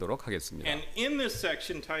계속하도록 하겠습니다. And in this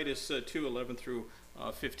section, Titus 2:11 through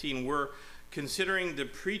 15, we're considering the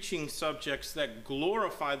preaching subjects that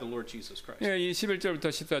glorify the Lord Jesus Christ. 예, 이 11절부터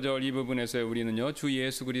 14절 이 부분에서 우리는요 주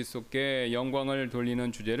예수 그리스도께 영광을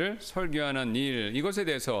돌리는 주제를 설교하는 일 이것에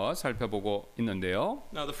대해서 살펴보고 있는데요.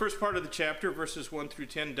 Now, the first part of the chapter, verses 1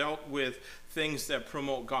 through 10, dealt with things that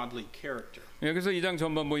promote godly character. 예, 그래서 2장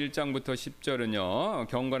전반부 1장부터 10절은요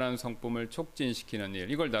경건한 성품을 촉진시키는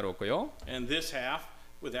일 이걸 다뤘고요. And this half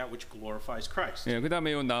with that which glorifies Christ. 예,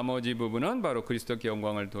 그다음에 이 나머지 부분은 바로 그리스도께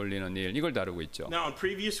영광을 돌리는 일 이걸 다루고 있죠. Now, in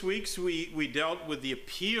previous weeks, we dealt with the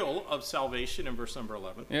appeal of salvation in verse number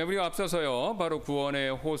 11, 예, 우리가 앞서서요 바로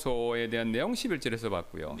구원의 호소에 대한 내용 11절에서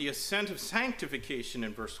봤고요. the ascent of sanctification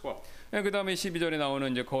in verse 12. 예, 그다음에 12절에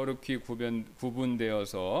나오는 이제 거룩히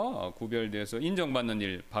구분되어서 구별되어서 인정받는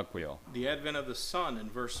일 봤고요. The advent of the Son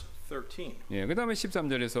in verse 13. 예, 그다음에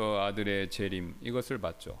 13절에서 아들의 재림 이것을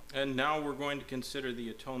봤죠. And now we're going to consider the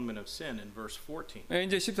atonement of sin in verse 14. 예,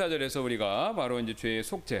 이제 14절에서 우리가 바로 이제 죄의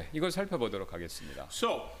속죄 이걸 살펴보도록 하겠습니다.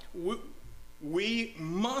 So, we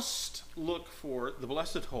must look for the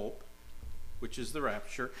blessed hope, which is the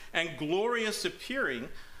rapture, and glorious appearing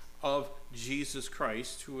of Jesus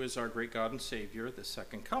Christ, who is our great God and Savior, the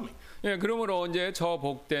second coming. 예, 그러므로 이제 저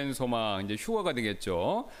복된 소망 이제 휴거가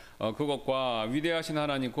되겠죠. 그것과 위대하신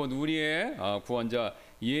하나님 곧 우리의 구원자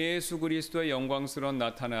예수 그리스도의 영광스러운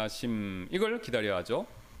나타나심 이걸 기다려야 하죠.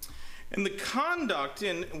 And the conduct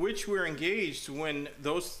in which we're engaged when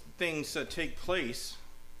those things take place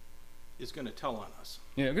is going to tell on us.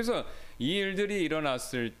 예, 그래서 이 일들이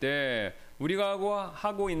일어났을 때 우리가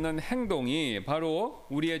하고 있는 행동이 바로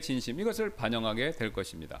우리의 진심 이것을 반영하게 될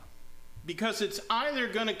것입니다. Because it's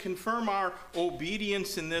either going to confirm our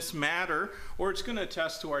obedience in this matter or it's going to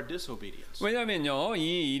attest to our disobedience. 왜냐면요,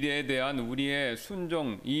 이 일에 대한 우리의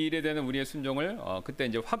순종, 이 일에 대한 우리의 순종을 그때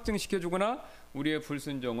이제 확증시켜 주거나 우리의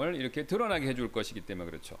불순종을 이렇게 드러나게 해줄 것이기 때문에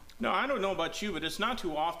그렇죠. Now, I don't know about you, but it's not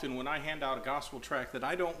too often when I hand out a gospel tract that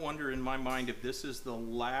I don't wonder in my mind if this is the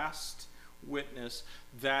last witness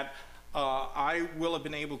that I will have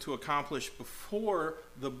been able to accomplish before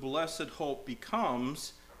the blessed hope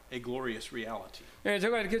becomes a glorious reality. 예,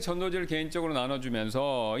 제가 이렇게 전도지를 개인적으로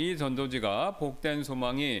나눠주면서 이 전도지가 복된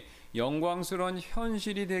소망이 영광스러운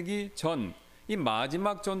현실이 되기 전 이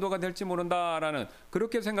마지막 전도가 될지 모른다라는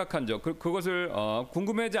그렇게 생각한 적, 그것을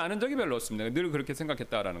궁금해하지 않은 적이 별로 없습니다. 늘 그렇게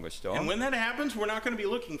생각했다라는 것이죠. And when that happens, we're not going to be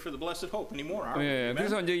looking for the blessed hope anymore, are we? 예, Amen?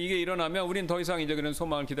 그래서 이제 이게 일어나면 우린 더 이상 이제 그런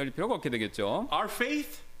소망을 기다릴 필요가 없게 되겠죠. Our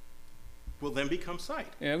faith will then become sight.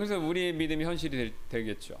 예, 그래서 우리의 믿음이 현실이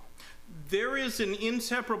되겠죠. There is an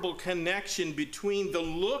inseparable connection between the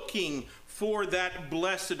looking for that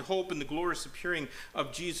blessed hope and the glorious appearing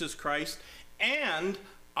of Jesus Christ and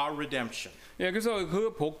our redemption. 예, 그래서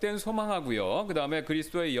그 복된 소망하고요. 그 다음에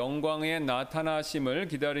그리스도의 영광의 나타나심을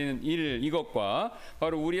기다리는 일 이것과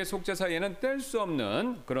바로 우리의 속죄 사이에는 뗄 수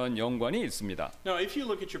없는 그런 연관이 있습니다. Now, if you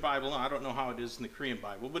look at your Bible, I don't know how it is in the Korean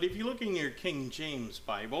Bible, but if you look in your King James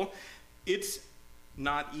Bible, it's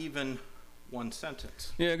not even one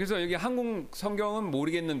sentence. 예, 그래서 여기 한국 성경은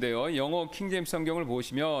모르겠는데요. 영어 킹제임스 성경을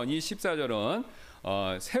보시면 이 14절은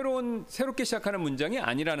새롭게 시작하는 문장이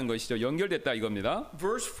아니라는 것이죠. 연결됐다 이겁니다.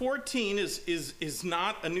 Verse 14 is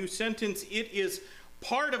not a new sentence. It is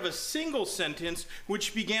part of a single sentence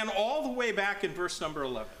which began all the way back in verse number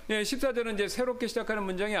 11. 예, 14절은 이제 새롭게 시작하는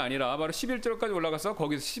문장이 아니라 바로 11절까지 올라가서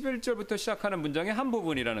거기서 11절부터 시작하는 문장의 한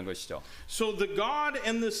부분이라는 것이죠. So the God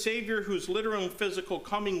and the Savior whose literal and physical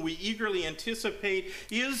coming we eagerly anticipate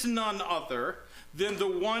is none other than the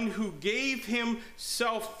one who gave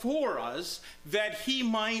himself for us that he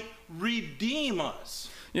might redeem us.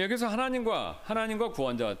 예, 그래서 하나님과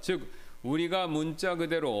구원자 즉 우리가 문자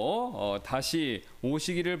그대로 다시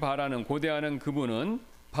오시기를 바라는 고대하는 그분은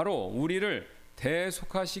바로 우리를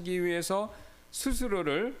대속하시기 위해서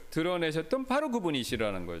스스로를 드러내셨던 바로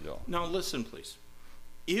그분이시라는 거죠. Now listen please.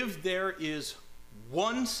 If there is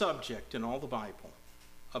one subject in all the Bible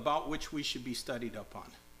about which we should be studied upon,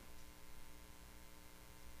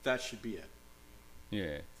 that should be it.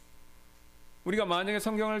 예. 우리가 만약에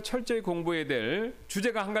성경을 철저히 공부해야 될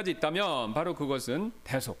주제가 한 가지 있다면 바로 그것은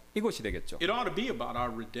대속 이것이 되겠죠. It ought to be about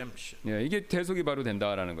our redemption. 예, 이게 대속이 바로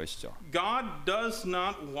된다라는 것이죠. God does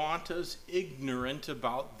not want us ignorant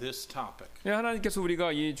about this topic. 예, 하나님께서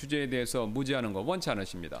우리가 이 주제에 대해서 무지하는 거 원치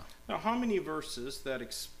않으십니다. Now, how many verses that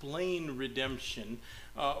explain redemption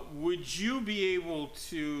would you be able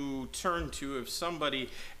to turn to if somebody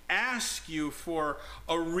asked you for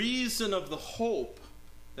a reason of the hope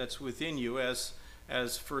that's within you, as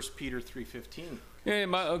 1 Peter 3:15? 예,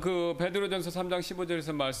 그 베드로전서 3장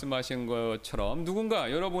 15절에서 말씀하신 것처럼 누군가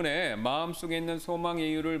여러분의 마음속에 있는 소망의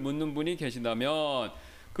이유를 묻는 분이 계신다면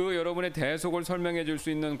그 여러분의 대속을 설명해 줄 수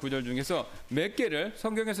있는 구절 중에서 몇 개를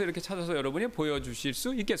성경에서 이렇게 찾아서 여러분이 보여주실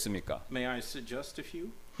수 있겠습니까? May I suggest a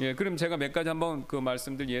few? 예, 그럼 제가 몇 가지 한번 그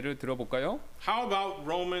말씀들 예를 들어볼까요? How about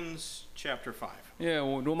Romans chapter 5? 예,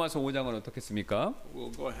 로마서 5장은 어떻겠습니까?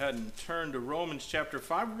 We'll go ahead and turn to Romans chapter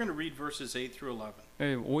 5. We're going to read verses 8 through 11.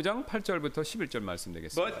 예, 5장 8절부터 11절 말씀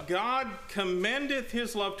되겠습니다. But God commendeth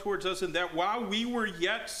his love towards us in that while we were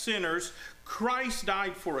yet sinners, Christ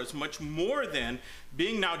died for us. Much more than,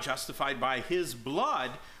 being now justified by his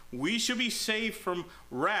blood, we shall be saved from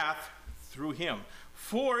wrath through him.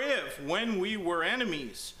 For if, when we were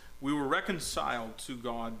enemies, we were reconciled to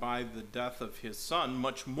God by the death of his Son,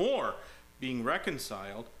 much more, being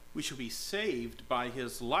reconciled, we shall be saved by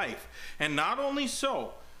his life. And not only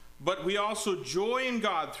so, but we also joy in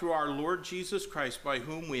God through our Lord Jesus Christ, by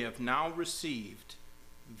whom we have now received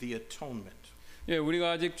the atonement. 예,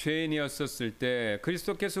 우리가 아직 죄인이었었을 때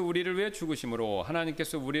그리스도께서 우리를 위해 죽으심으로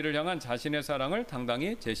하나님께서 우리를 향한 자신의 사랑을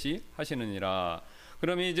당당히 제시하시느니라.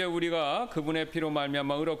 그럼 이제 우리가 그분의 피로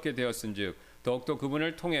말미암아 의롭게 되었은즉 더욱더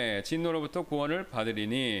그분을 통해 진노로부터 구원을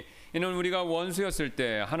받으리니 이는 우리가 원수였을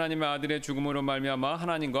때 하나님의 아들의 죽음으로 말미암아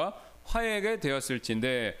하나님과 화해하게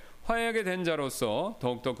되었을진데 화해하게 된 자로서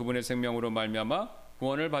더욱더 그분의 생명으로 말미암아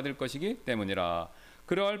구원을 받을 것이기 때문이라.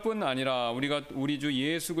 그러할 뿐 아니라 우리가 우리 주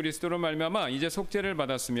예수 그리스도로 말미암아 이제 속죄를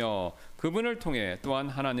받았으며 그분을 통해 또한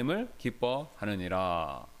하나님을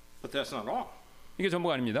기뻐하느니라. But that's not all. 이게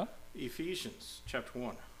전부가 아닙니다. Ephesians chapter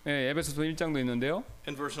 1 예, 에베소서 1장도 있는데요.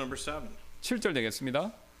 and verse number 7. 7절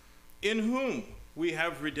되겠습니다. In whom we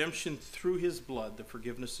have redemption through his blood, the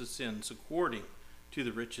forgiveness of sins, according to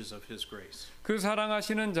the riches of his grace. 그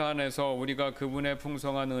사랑하시는 자 안에서 우리가 그분의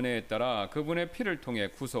풍성한 은혜에 따라 그분의 피를 통해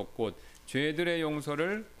구속 곧 죄들의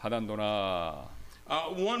용서를 받았노라.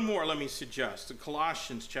 One more let me suggest.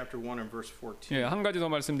 Colossians chapter 1 and verse 14. 예, 한 가지 더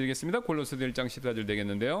말씀드리겠습니다. 골로새서 1장 14절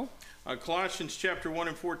되겠는데요. Colossians chapter 1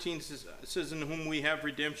 and 14 says, in whom we have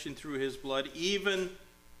redemption through his blood, even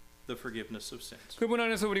the forgiveness of sins. 그분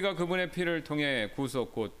안에서 우리가 그분의 피를 통해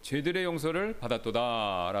구속 곧 죄들의 용서를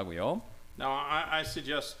받았도다라고요. Now I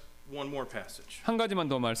suggest one more passage. 한 가지만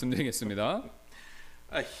더 말씀드리겠습니다.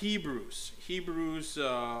 Hebrews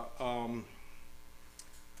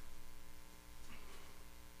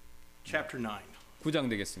chapter 9. 9장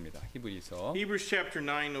되겠습니다. 히브리서 Hebrews chapter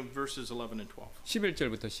 9 of verses 11 and 12.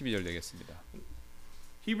 11절부터 12절 되겠습니다.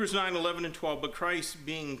 Hebrews 9, 11 and 12. But Christ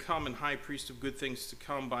being come and high priest of good things to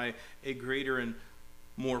come by a greater and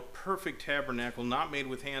more perfect tabernacle, not made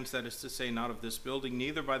with hands, that is to say, not of this building,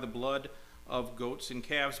 neither by the blood of goats and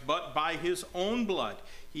calves, but by his own blood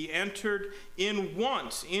he entered in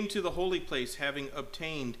once into the holy place, having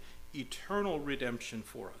obtained eternal redemption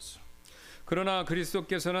for us. 그러나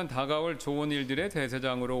그리스도께서는 다가올 좋은 일들의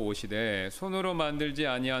대제장으로 오시되 손으로 만들지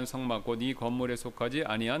아니한 성막 곧 이 건물에 속하지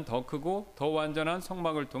아니한 더 크고 더 완전한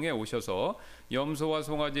성막을 통해 오셔서 염소와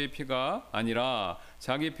송아지의 피가 아니라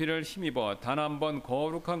자기 피를 힘입어 단 한 번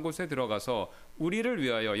거룩한 곳에 들어가서 우리를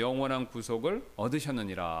위하여 영원한 구속을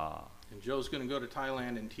얻으셨느니라. And Joe's going to go to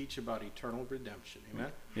Thailand and teach about eternal redemption.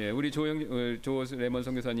 Amen. 예, 우리 조 레몬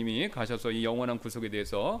선교사님이 가셔서 이 영원한 구속에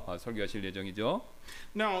대해서 설교하실 예정이죠.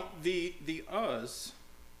 Now, the us,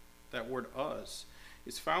 that word us,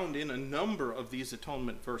 is found in a number of these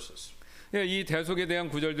atonement verses. 예, 이 대속에 대한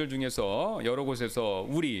구절들 중에서 여러 곳에서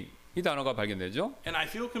우리 이 단어가 발견되죠. And I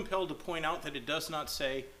feel compelled to point out that it does not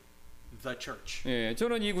say the church. 예,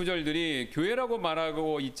 저는 이 구절들이 교회라고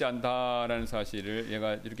말하고 있지 않다라는 사실을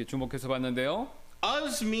얘가 이렇게 주목해서 봤는데요.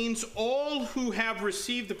 Us means all who have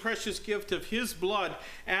received the precious gift of his blood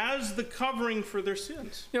as the covering for their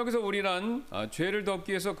sins. 여기서 우리란 죄를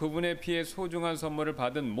덮기 위해서 그분의 피의 소중한 선물을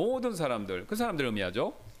받은 모든 사람들, 그 사람들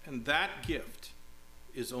의미하죠. And that gift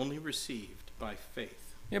is only received by faith.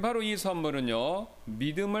 예, 바로 이 선물은요,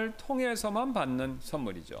 믿음을 통해서만 받는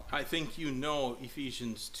선물이죠. I think you know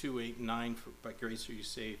Ephesians 2, 8, 9, for by grace are you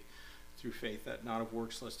saved through faith, that not of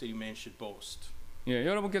works lest any man should boast. 예,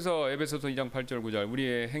 여러분께서 에베소서 2장 8절 9절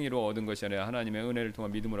우리의 행위로 얻은 것이 아니라 하나님의 은혜를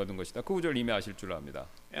통한 믿음으로 얻은 것이다. 그 구절 이미 아실 줄 압니다.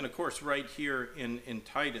 And of course, right here in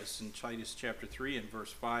Titus chapter 3 and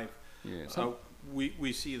verse 5, 예, we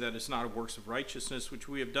see that it's not of works of righteousness which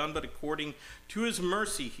we have done, but according to his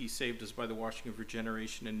mercy he saved us by the washing of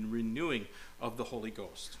regeneration and renewing of the Holy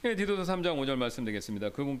Ghost. 예, 디도서 3장 5절 말씀드리겠습니다.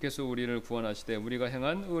 그분께서 우리를 구원하시되 우리가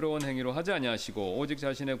행한 의로운 행위로 하지 아니하시고 오직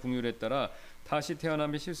자신의 긍휼에 따라 다시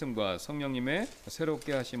태어남의 실승과 성령님의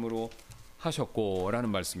새롭게 하심으로 하셨고라는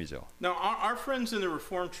말씀이죠. Now, our friends in the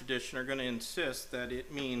Reformed tradition are going to insist that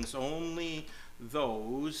it means only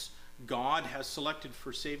those God has selected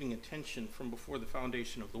for saving attention from before the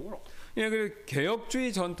foundation of the world. 예, 그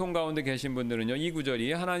개혁주의 전통 가운데 계신 분들은요, 이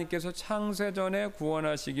구절이 하나님께서 창세 전에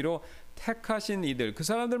구원하시기로 택하신 이들, 그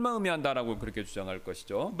사람들만 의미한다라고 그렇게 주장할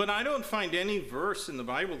것이죠. But I don't find any verse in the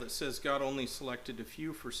Bible that says God only selected a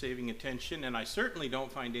few for saving attention, and I certainly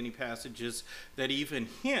don't find any passages that even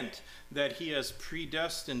hint that he has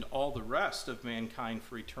predestined all the rest of mankind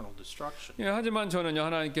for eternal destruction. 예, 하지만 저는요,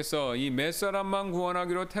 하나님께서 이 몇 사람만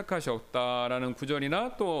구원하기로 택하셨다라는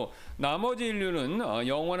구절이나 또 나머지 인류는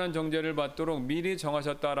영원한 정죄를 받도록 미리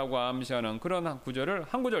정하셨다라고 암시하는 그런 한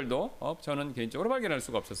구절도 저는 개인적으로 발견할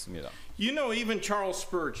수가 없었습니다. You know, even Charles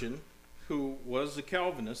Spurgeon, who was a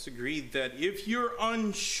Calvinist, agreed that if you're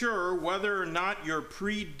unsure whether or not you're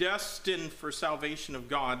predestined for salvation of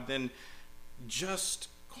God, then just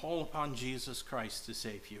call upon Jesus Christ to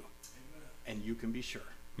save you, and you can be sure.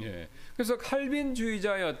 예. 그래서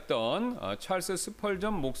칼빈주의자였던 찰스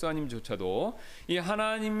스펄전 목사님조차도 이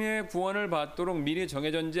하나님의 구원을 받도록 미리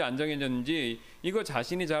정해졌는지 안 정해졌는지 이거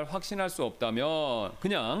자신이 잘 확신할 수 없다면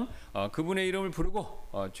그냥 그분의 이름을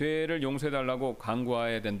부르고 죄를 용서해달라고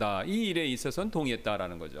간구해야 된다. 이 일에 있어서는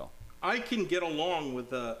동의했다라는 거죠. I can get along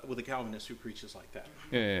with a Calvinist who preaches like that.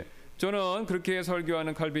 예. 저는 그렇게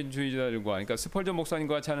설교하는 칼빈주의자들과 그러니까 스펄전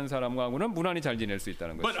목사님과 같이 하는 사람하고는 무난히 잘 지낼 수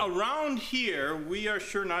있다는 But 것이죠. around here, we are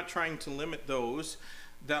sure not trying to limit those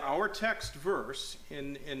that our text verse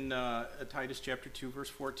in Titus chapter 2 verse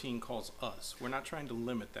 14 calls us. We're not trying to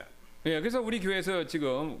limit that. 예, 그래서 우리 교회에서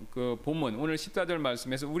지금 그 본문 오늘 14절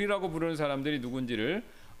말씀에서 우리라고 부르는 사람들이 누군지를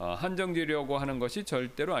한정지으려고 하는 것이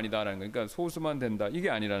절대로 아니다라는 거. 그러니까 소수만 된다. 이게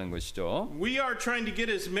아니라는 것이죠. We are trying to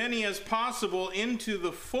get as many as possible into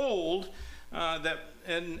the fold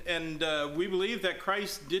and we believe that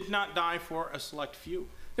Christ did not die for a select few.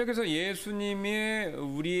 그래서 예수님이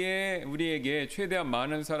우리에게 최대한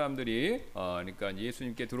많은 사람들이 그러니까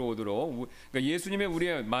예수님께 들어오도록 그러니까 예수님의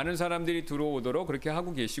우리의 많은 사람들이 들어오도록 그렇게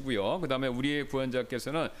하고 계시고요. 그다음에 우리의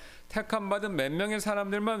구원자께서는 택함 받은 몇 명의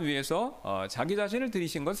사람들만 위해서 자기 자신을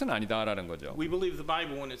드리신 것은 아니다라는 거죠. We believe the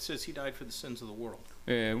Bible when it says he died for the sins of the world.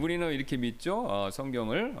 예, 우리는 이렇게 믿죠.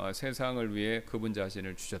 성경을 세상을 위해 그분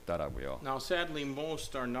자신을 주셨다라고요. Now sadly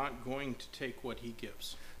most are not going to take what he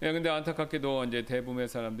gives. 예, 근데 안타깝게도 이제 대부분의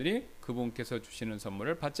사람들이 그분께서 주시는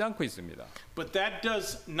선물을 받지 않고 있습니다. But that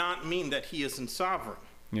does not mean that he isn't sovereign.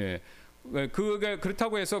 예.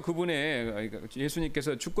 그렇다고 해서 그분의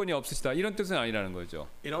예수님께서 주권이 없으시다 이런 뜻은 아니라는 거죠.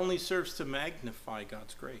 It only serves to magnify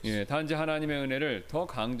God's grace. 예, 단지 하나님의 은혜를 더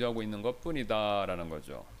강조하고 있는 것뿐이다라는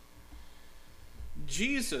거죠.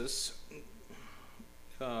 Jesus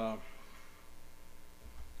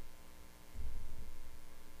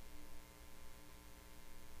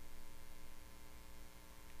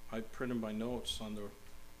I printed my notes on the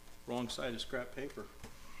wrong side of scrap paper.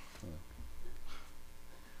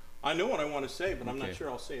 I know what I want to say, but I'm not Okay. sure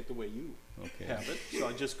I'll say it the way you Okay. have it. So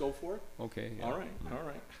I just go for it? 오케이. 예. All right, all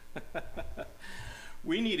right.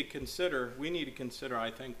 We need to consider,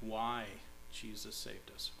 I think, why Jesus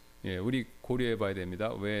saved us. 예, 우리 고려해 봐야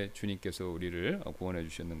됩니다. 왜 주님께서 우리를 구원해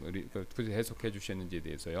주셨는지, 해석해 주셨는지에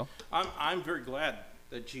대해서요. I'm very glad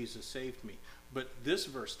that Jesus saved me, but this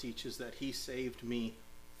verse teaches that he saved me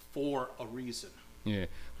for a reason. 예,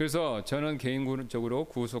 그래서 저는 개인적으로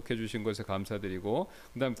구속해 주신 것에 감사드리고,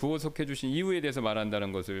 그다음 구속해 주신 이유에 대해서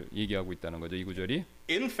말한다는 것을 얘기하고 있다는 거죠. 이 구절이.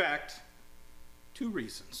 In fact, two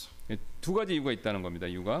reasons. 예, 두 가지 이유가 있다는 겁니다.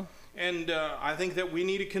 이유가. And I think that we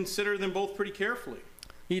need to consider them both pretty carefully.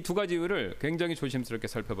 이 두 가지 이유를 굉장히 조심스럽게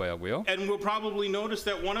살펴봐야 하고요. And we'll probably notice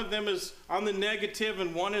that one of them is on the negative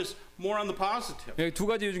and one is more on the positive. 예, 두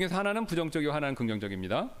가지 이유 중에서 하나는 부정적이고 하나는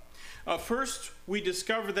긍정적입니다. First, we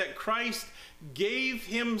discover that Christ gave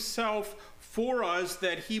himself for us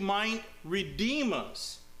that he might redeem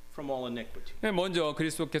us from all iniquity. 예, 먼저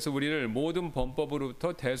그리스도께서 우리를 모든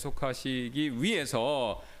범법으로부터 대속하시기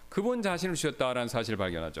위해서 그분 자신을 주셨다라는 사실을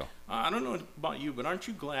발견하죠. I don't know about you, but aren't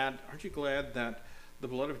you glad that the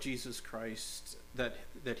blood of Jesus Christ that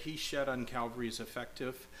he shed on Calvary is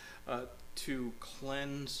effective to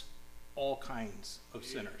cleanse all kinds of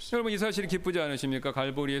sinners. 여러분 이 사실이 기쁘지 않으십니까?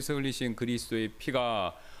 갈보리에서 흘리신 그리스도의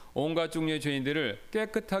피가 온갖 종류의 죄인들을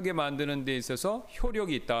깨끗하게 만드는 데 있어서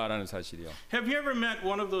효력이 있다라는 사실이요. Have you ever met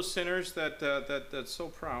one of those sinners that's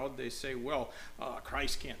so proud they say, "Well,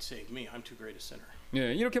 Christ can't save me. I'm too great a sinner."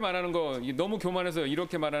 예, 이렇게 말하는 거 너무 교만해서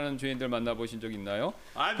이렇게 말하는 죄인들 만나보신 적 있나요?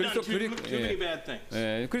 I've done too many bad things.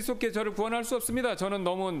 예, 그리스도께 저를 구원할 수 없습니다. 저는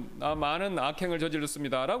너무 많은 악행을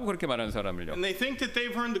저질렀습니다라고 그렇게 말하는 사람을요. And they think that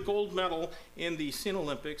they've earned the gold medal in the Sin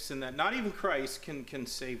Olympics and that not even Christ can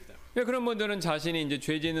save them. 예, 그런 분들은 자신이 이제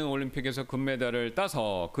죄 짓는 올림픽에서 금메달을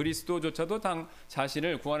따서 그리스도조차도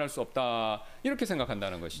자신을 구원할 수 없다 이렇게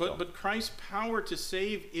생각한다는 것이죠. But Christ's power to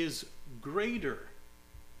save is greater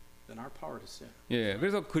than our power to sin. 예,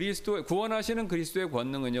 그래서 그리스도 구원하시는 그리스도의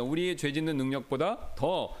권능은요 우리의 죄 짓는 능력보다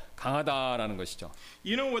더 강하다라는 것이죠.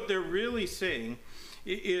 You know what they're really saying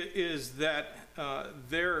is that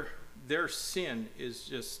their sin is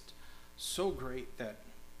just so great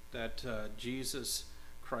that Jesus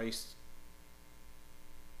Christ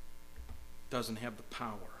doesn't have the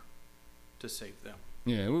power to save them.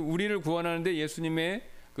 예, 우리를 구원하는데 예수님의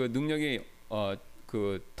그 능력이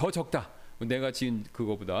그 더 적다. 내가 지은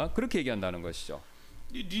그거보다 그렇게 얘기한다는 것이죠.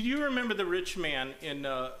 Did you remember the rich man in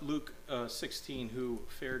Luke 16 who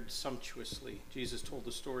fared sumptuously? Jesus told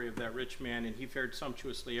the story of that rich man, and he fared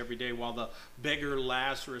sumptuously every day while the beggar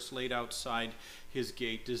Lazarus laid outside his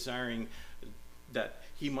gate, desiring that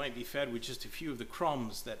he might be fed with just a few of the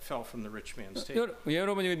crumbs that fell from the rich man's table.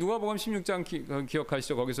 여러분 누가복음 16장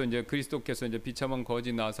기억하시죠? 거기서 이제 그리스도께서 이제 비참한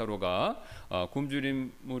거지 나사로가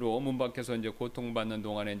굶주림으로 문 밖에서 이제 고통받는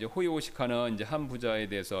동안에 이제 호의호식하는 이제 한 부자에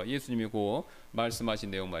대해서 예수님이 고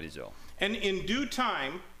말씀하신 내용 말이죠. And in due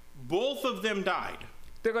time, both of them died.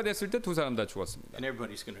 때가 됐을 때 두 사람 다 죽었습니다. And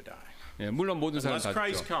everybody's going to die. 예, 물론 모든 사람 Unless 다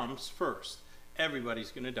Christ 죽죠. comes first,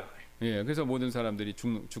 everybody's going to die. 예, 그래서 모든 사람들이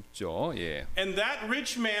죽죠. 예. And that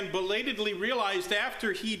rich man belatedly realized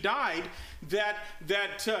after he died that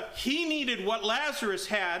he needed what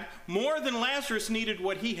Lazarus had more than Lazarus needed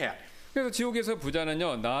what he had. 그래서 지옥에서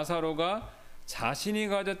부자는요 나사로가 자신이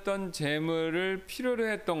가졌던 재물을 필요로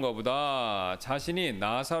했던 것보다 자신이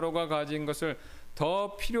나사로가 가진 것을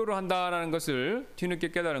더 필요로 한다라는 것을 뒤늦게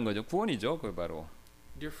깨달은 거죠. 구원이죠, 그 바로.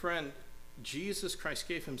 Dear friend, Jesus Christ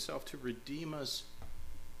gave himself to redeem us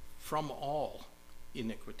from all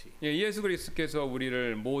iniquity. 예, 예수 그리스도께서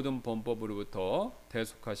우리를 모든 범법으로부터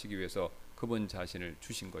대속하시기 위해서 그분 자신을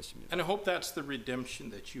주신 것입니다. And I hope that's the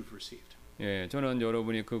redemption that you've received. 예, 저는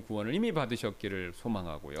여러분이 그 구원을 이미 받으셨기를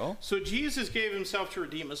소망하고요. So Jesus gave himself to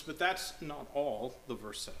redeem us, but that's not all the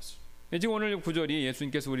verse says. 예, 지금 오늘 구절이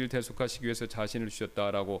예수님께서 우리를 대속하시기 위해서 자신을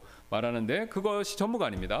주셨다라고 말하는데 그것이 전부가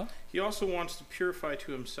아닙니다. He also wants to purify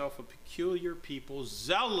to himself a peculiar people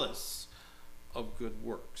zealous of good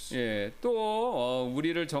works. 예, 또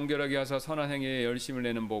우리를 정결하게 하사 선한 행위에 열심을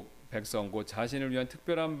내는 백성, 곧 자신을 위한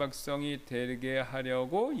특별한 백성이 되게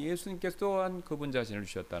하려고 예수님께서 또한 그분 자신을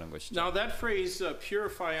주셨다는 것이죠. Now that phrase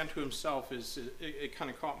purify unto himself it kind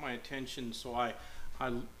of caught my attention, so I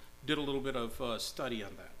did a little bit of study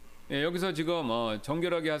on that. 예, 여기서 지금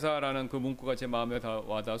정결하게 하사라는 그 문구가 제 마음에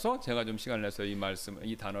와닿아서 제가 좀 시간을 내서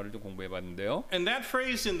이 단어를 좀 공부해봤는데요. And that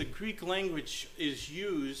phrase in the Greek language is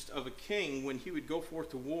used of a king when he would go forth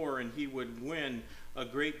to war and he would win a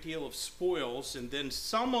great deal of spoils, and then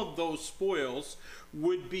some of those spoils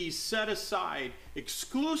would be set aside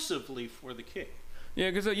exclusively for the king.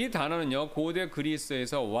 예, 그래서 이 단어는요 고대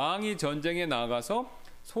그리스에서 왕이 전쟁에 나가서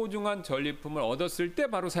소중한 전리품을 얻었을 때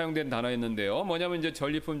바로 사용된 단어였는데요. 뭐냐면 이제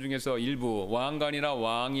전리품 중에서 일부 왕관이나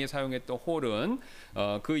왕이 사용했던 홀은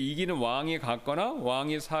그 이기는 왕이 갖거나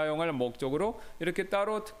왕이 사용할 목적으로 이렇게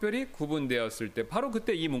따로 특별히 구분되었을 때 바로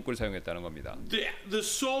그때 이 문구를 사용했다는 겁니다. The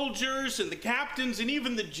soldiers and the captains and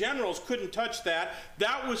even the generals couldn't touch that.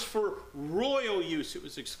 That was for royal use. It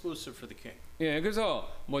was exclusive for the king. 예, 그래서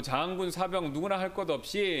뭐 장군, 사병 누구나 할 것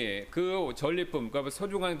없이 그 전리품, 그러니까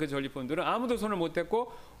소중한 그 전리품들은 아무도 손을 못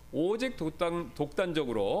댔고 오직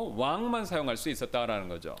독단적으로 왕만 사용할 수 있었다라는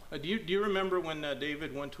거죠. Do you remember when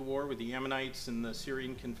David went to war with the Ammonites and the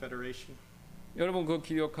Syrian Confederation? 여러분 그거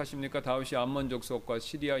기억하십니까? 다윗이 암몬 족속과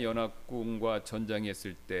시리아 연합군과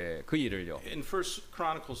전쟁했을 때 그 일을요. In 1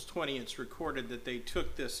 Chronicles 20, it's recorded that they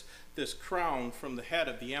took this crown from the head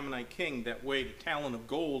of the Ammonite king that weighed a talent of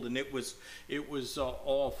gold, and it was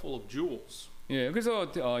all full of jewels. 예, 그래서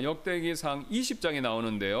역대기상 20장에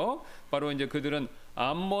나오는데요. 바로 이제 그들은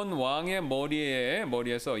암몬 왕의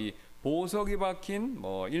머리에서 이 보석이 박힌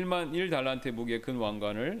뭐 1달란트 무게의 큰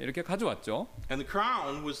왕관을 이렇게 가져왔죠. And the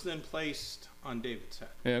crown was then placed on David's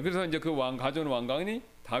head. 예, 그래서 이제 그 가져온 왕관이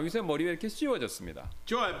다윗의 머리에 이렇게 씌워졌습니다.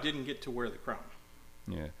 Joab didn't get to wear the crown.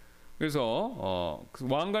 예, 그래서 그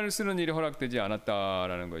왕관을 쓰는 일이 허락되지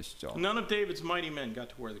않았다라는 것이죠. None of David's mighty men got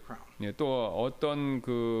to wear the crown. 예, 또 어떤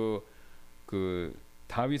그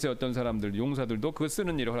다윗의 어떤 사람들 용사들도 그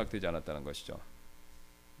쓰는 일이 허락되지 않았다는 것이죠.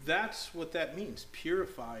 That's what that means.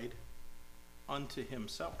 Purified unto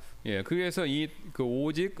himself. 예, 그래서 이 그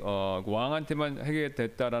오직 왕한테만 하게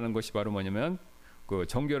됐다라는 것이 바로 뭐냐면 그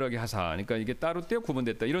정결하게 하사. 그러니까 이게 따로 떼어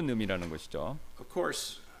구분됐다 이런 의미라는 것이죠. Of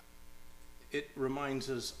course, it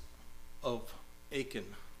reminds us of Achan,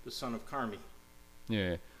 the son of Carmi.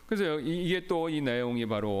 예, 그래서 이게 또 이 내용이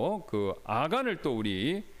바로 그 아간을 또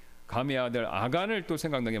우리 감의 아들 아간을 또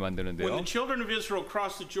생각나게 When 만드는데요. the children of Israel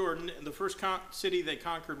crossed the Jordan, the first city they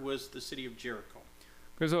conquered was the city of Jericho.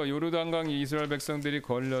 그래서 요르단강 이스라엘 백성들이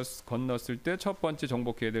건넜을 때 첫 번째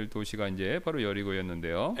정복해야 될 도시가 이제 바로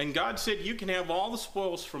여리고였는데요. And God said, "You can have all the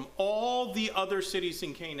spoils from all the other cities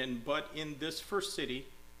in Canaan, but in this first city,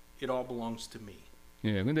 it all belongs to me."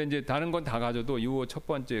 예, 근데 이제 다른 건 다 가져도 이 첫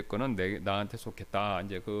번째 거는 나한테 속했다.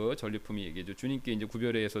 이제 그 전리품이 얘기죠. 주님께 이제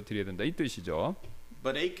구별해서 드려야 된다 이 뜻이죠.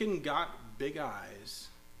 But Achan got big eyes,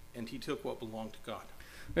 and he took what belonged to God.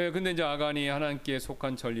 예, 근데 이제 아간이 하나님께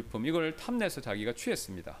속한 전리품 이걸 탐내서 자기가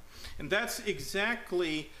취했습니다. And that's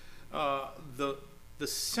exactly the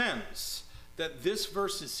sense that this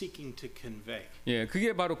verse is seeking to convey. 예,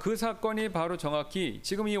 그게 바로 그 사건이 바로 정확히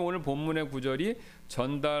지금 이 오늘 본문의 구절이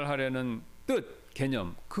전달하려는 뜻,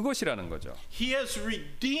 개념 그것이라는 거죠. He has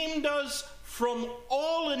redeemed us from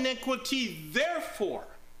all iniquity. Therefore,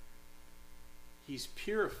 He's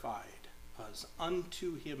purified us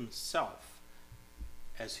unto Himself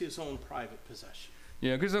as His own private possession.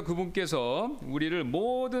 예, 그래서 그분께서 우리를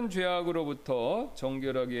모든 죄악으로부터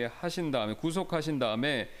정결하게 하신 다음에 구속하신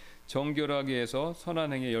다음에 정결하게 해서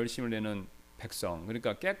선한 행에 열심을 내는 백성,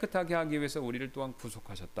 그러니까 깨끗하게 하기 위해서 우리를 또한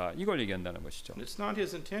구속하셨다. 이걸 얘기한다는 것이죠. And it's not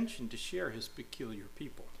His intention to share His peculiar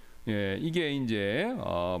people. 예, 이게 이제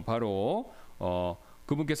바로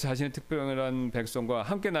그분께서 자신의 특별한 백성과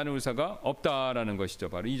함께 나눌 의사가 없다라는 것이죠.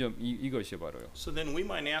 바로 이것이 바로요. So then we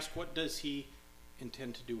might ask, what does He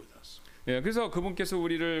intend to do with us? 예, 그래서 그분께서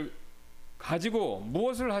우리를 가지고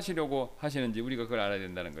무엇을 하시려고 하시는지 우리가 그걸 알아야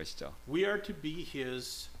된다는 것이죠. We are to be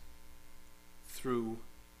His through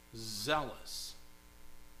zealous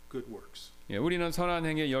good works. 예, 우리는 선한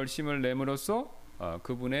행에 열심을 내므로써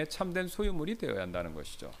그분의 참된 소유물이 되어야 한다는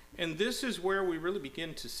것이죠. And this is where we really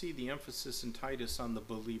begin to see the emphasis in Titus on the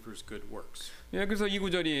believer's good works. 예, 그래서 이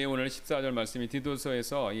구절이 오늘 14절 말씀이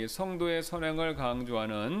디도서에서 이 성도의 선행을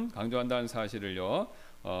강조한다는 사실을요.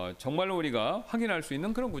 정말로 우리가 확인할 수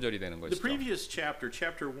있는 그런 구절이 되는 The 것이죠. previous chapter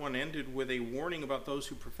 1 ended with a warning about those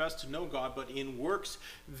who profess to know God, but in works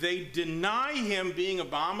they deny Him, being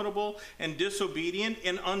abominable and disobedient,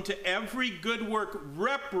 and unto every good work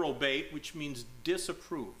reprobate, which means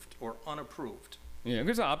disapproved or unapproved. 예,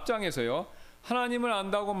 그래서 앞장에서요. 하나님을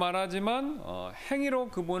안다고 말하지만 행위로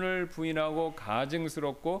그분을 부인하고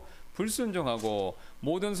가증스럽고 불순종하고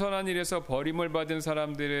모든 선한 일에서 버림을 받은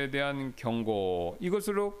사람들에 대한 경고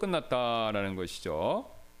이것으로 끝났다라는 것이죠.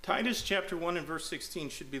 Titus chapter 1 and verse 16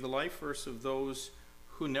 should be the life verse of those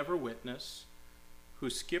who never witness, who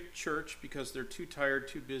skip church because they're too tired,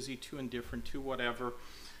 too busy, too indifferent, too whatever,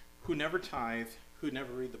 who never tithe, who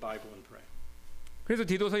never read the Bible and pray. 그래서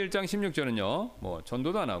디도서 1장 16절은요. 뭐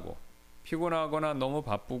전도도 안 하고 피곤하거나 너무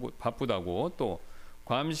바쁘다고 또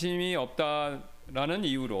관심이 없다라는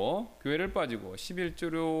이유로 교회를 빠지고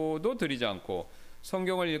 11조도 드리지 않고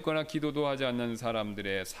성경을 읽거나 기도도 하지 않는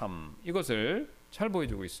사람들의 삶 이것을 잘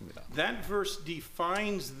보여주고 있습니다. That verse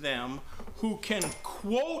defines them who can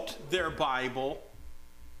quote their Bible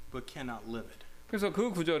but cannot live it. 그래서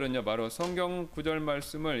그 구절은요. 바로 성경 구절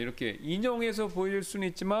말씀을 이렇게 인용해서 보여줄 수는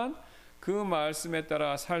있지만 그 말씀에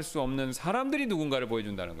따라 살 수 없는 사람들이 누군가를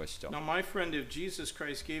보여준다는 것이죠. Now, my friend, if Jesus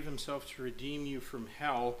Christ gave Himself to redeem you from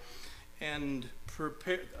hell, and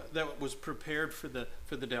that was prepared for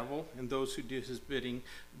the devil and those who did His bidding,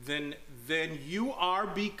 then you are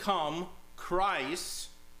become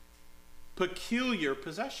Christ's peculiar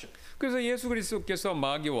possession. 그래서 예수 그리스도께서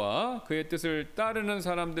마귀와 그의 뜻을 따르는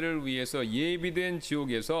사람들을 위해서 예비된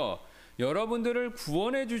지옥에서 여러분들을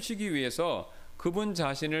구원해 주시기 위해서 그분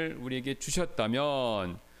자신을 우리에게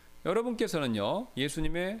주셨다면 여러분께서는요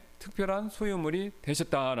예수님의 특별한 소유물이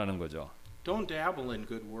되셨다라는 거죠. Don't dabble in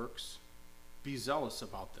good works. Be zealous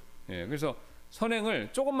about them. 예, 그래서 선행을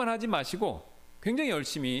조금만 하지 마시고 굉장히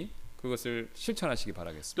열심히 그것을 실천하시기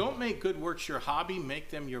바라겠습니다. Don't make good works your hobby. Make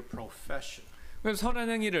them your profession. 그래서 선한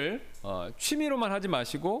행위를 취미로만 하지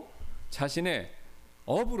마시고 자신의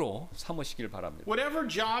업으로 삼으시길 바랍니다. Whatever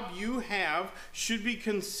job you have should be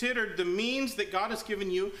considered the means that God has given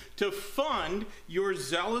you to fund your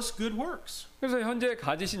zealous good works. 그래서 현재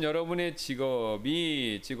가지신 여러분의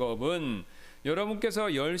직업은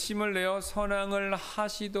여러분께서 열심을 내어 선행을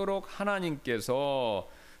하시도록 하나님께서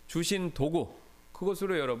주신 도구,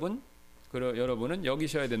 그것으로 여러분은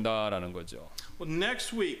여기셔야 된다라는 거죠. Well,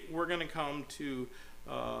 next week we're going to come to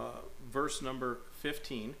verse number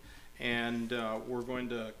 15, and we're going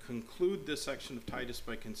to conclude this section of Titus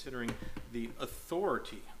by considering the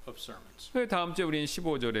authority of sermons. 다음 주에 우리는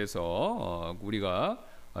 15절에서 우리가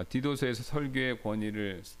디도서에서 설교의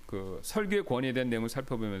권위에 대한 내용을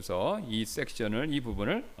살펴보면서 이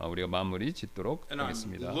부분을 우리가 마무리 짓도록 And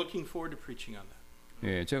하겠습니다. I'm looking forward to preaching on that.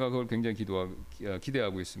 예, 제가 그걸 굉장히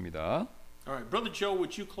기대하고 있습니다. All right, Brother Joe,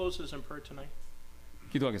 would you close us in prayer tonight?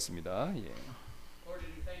 기도하겠습니다. 예.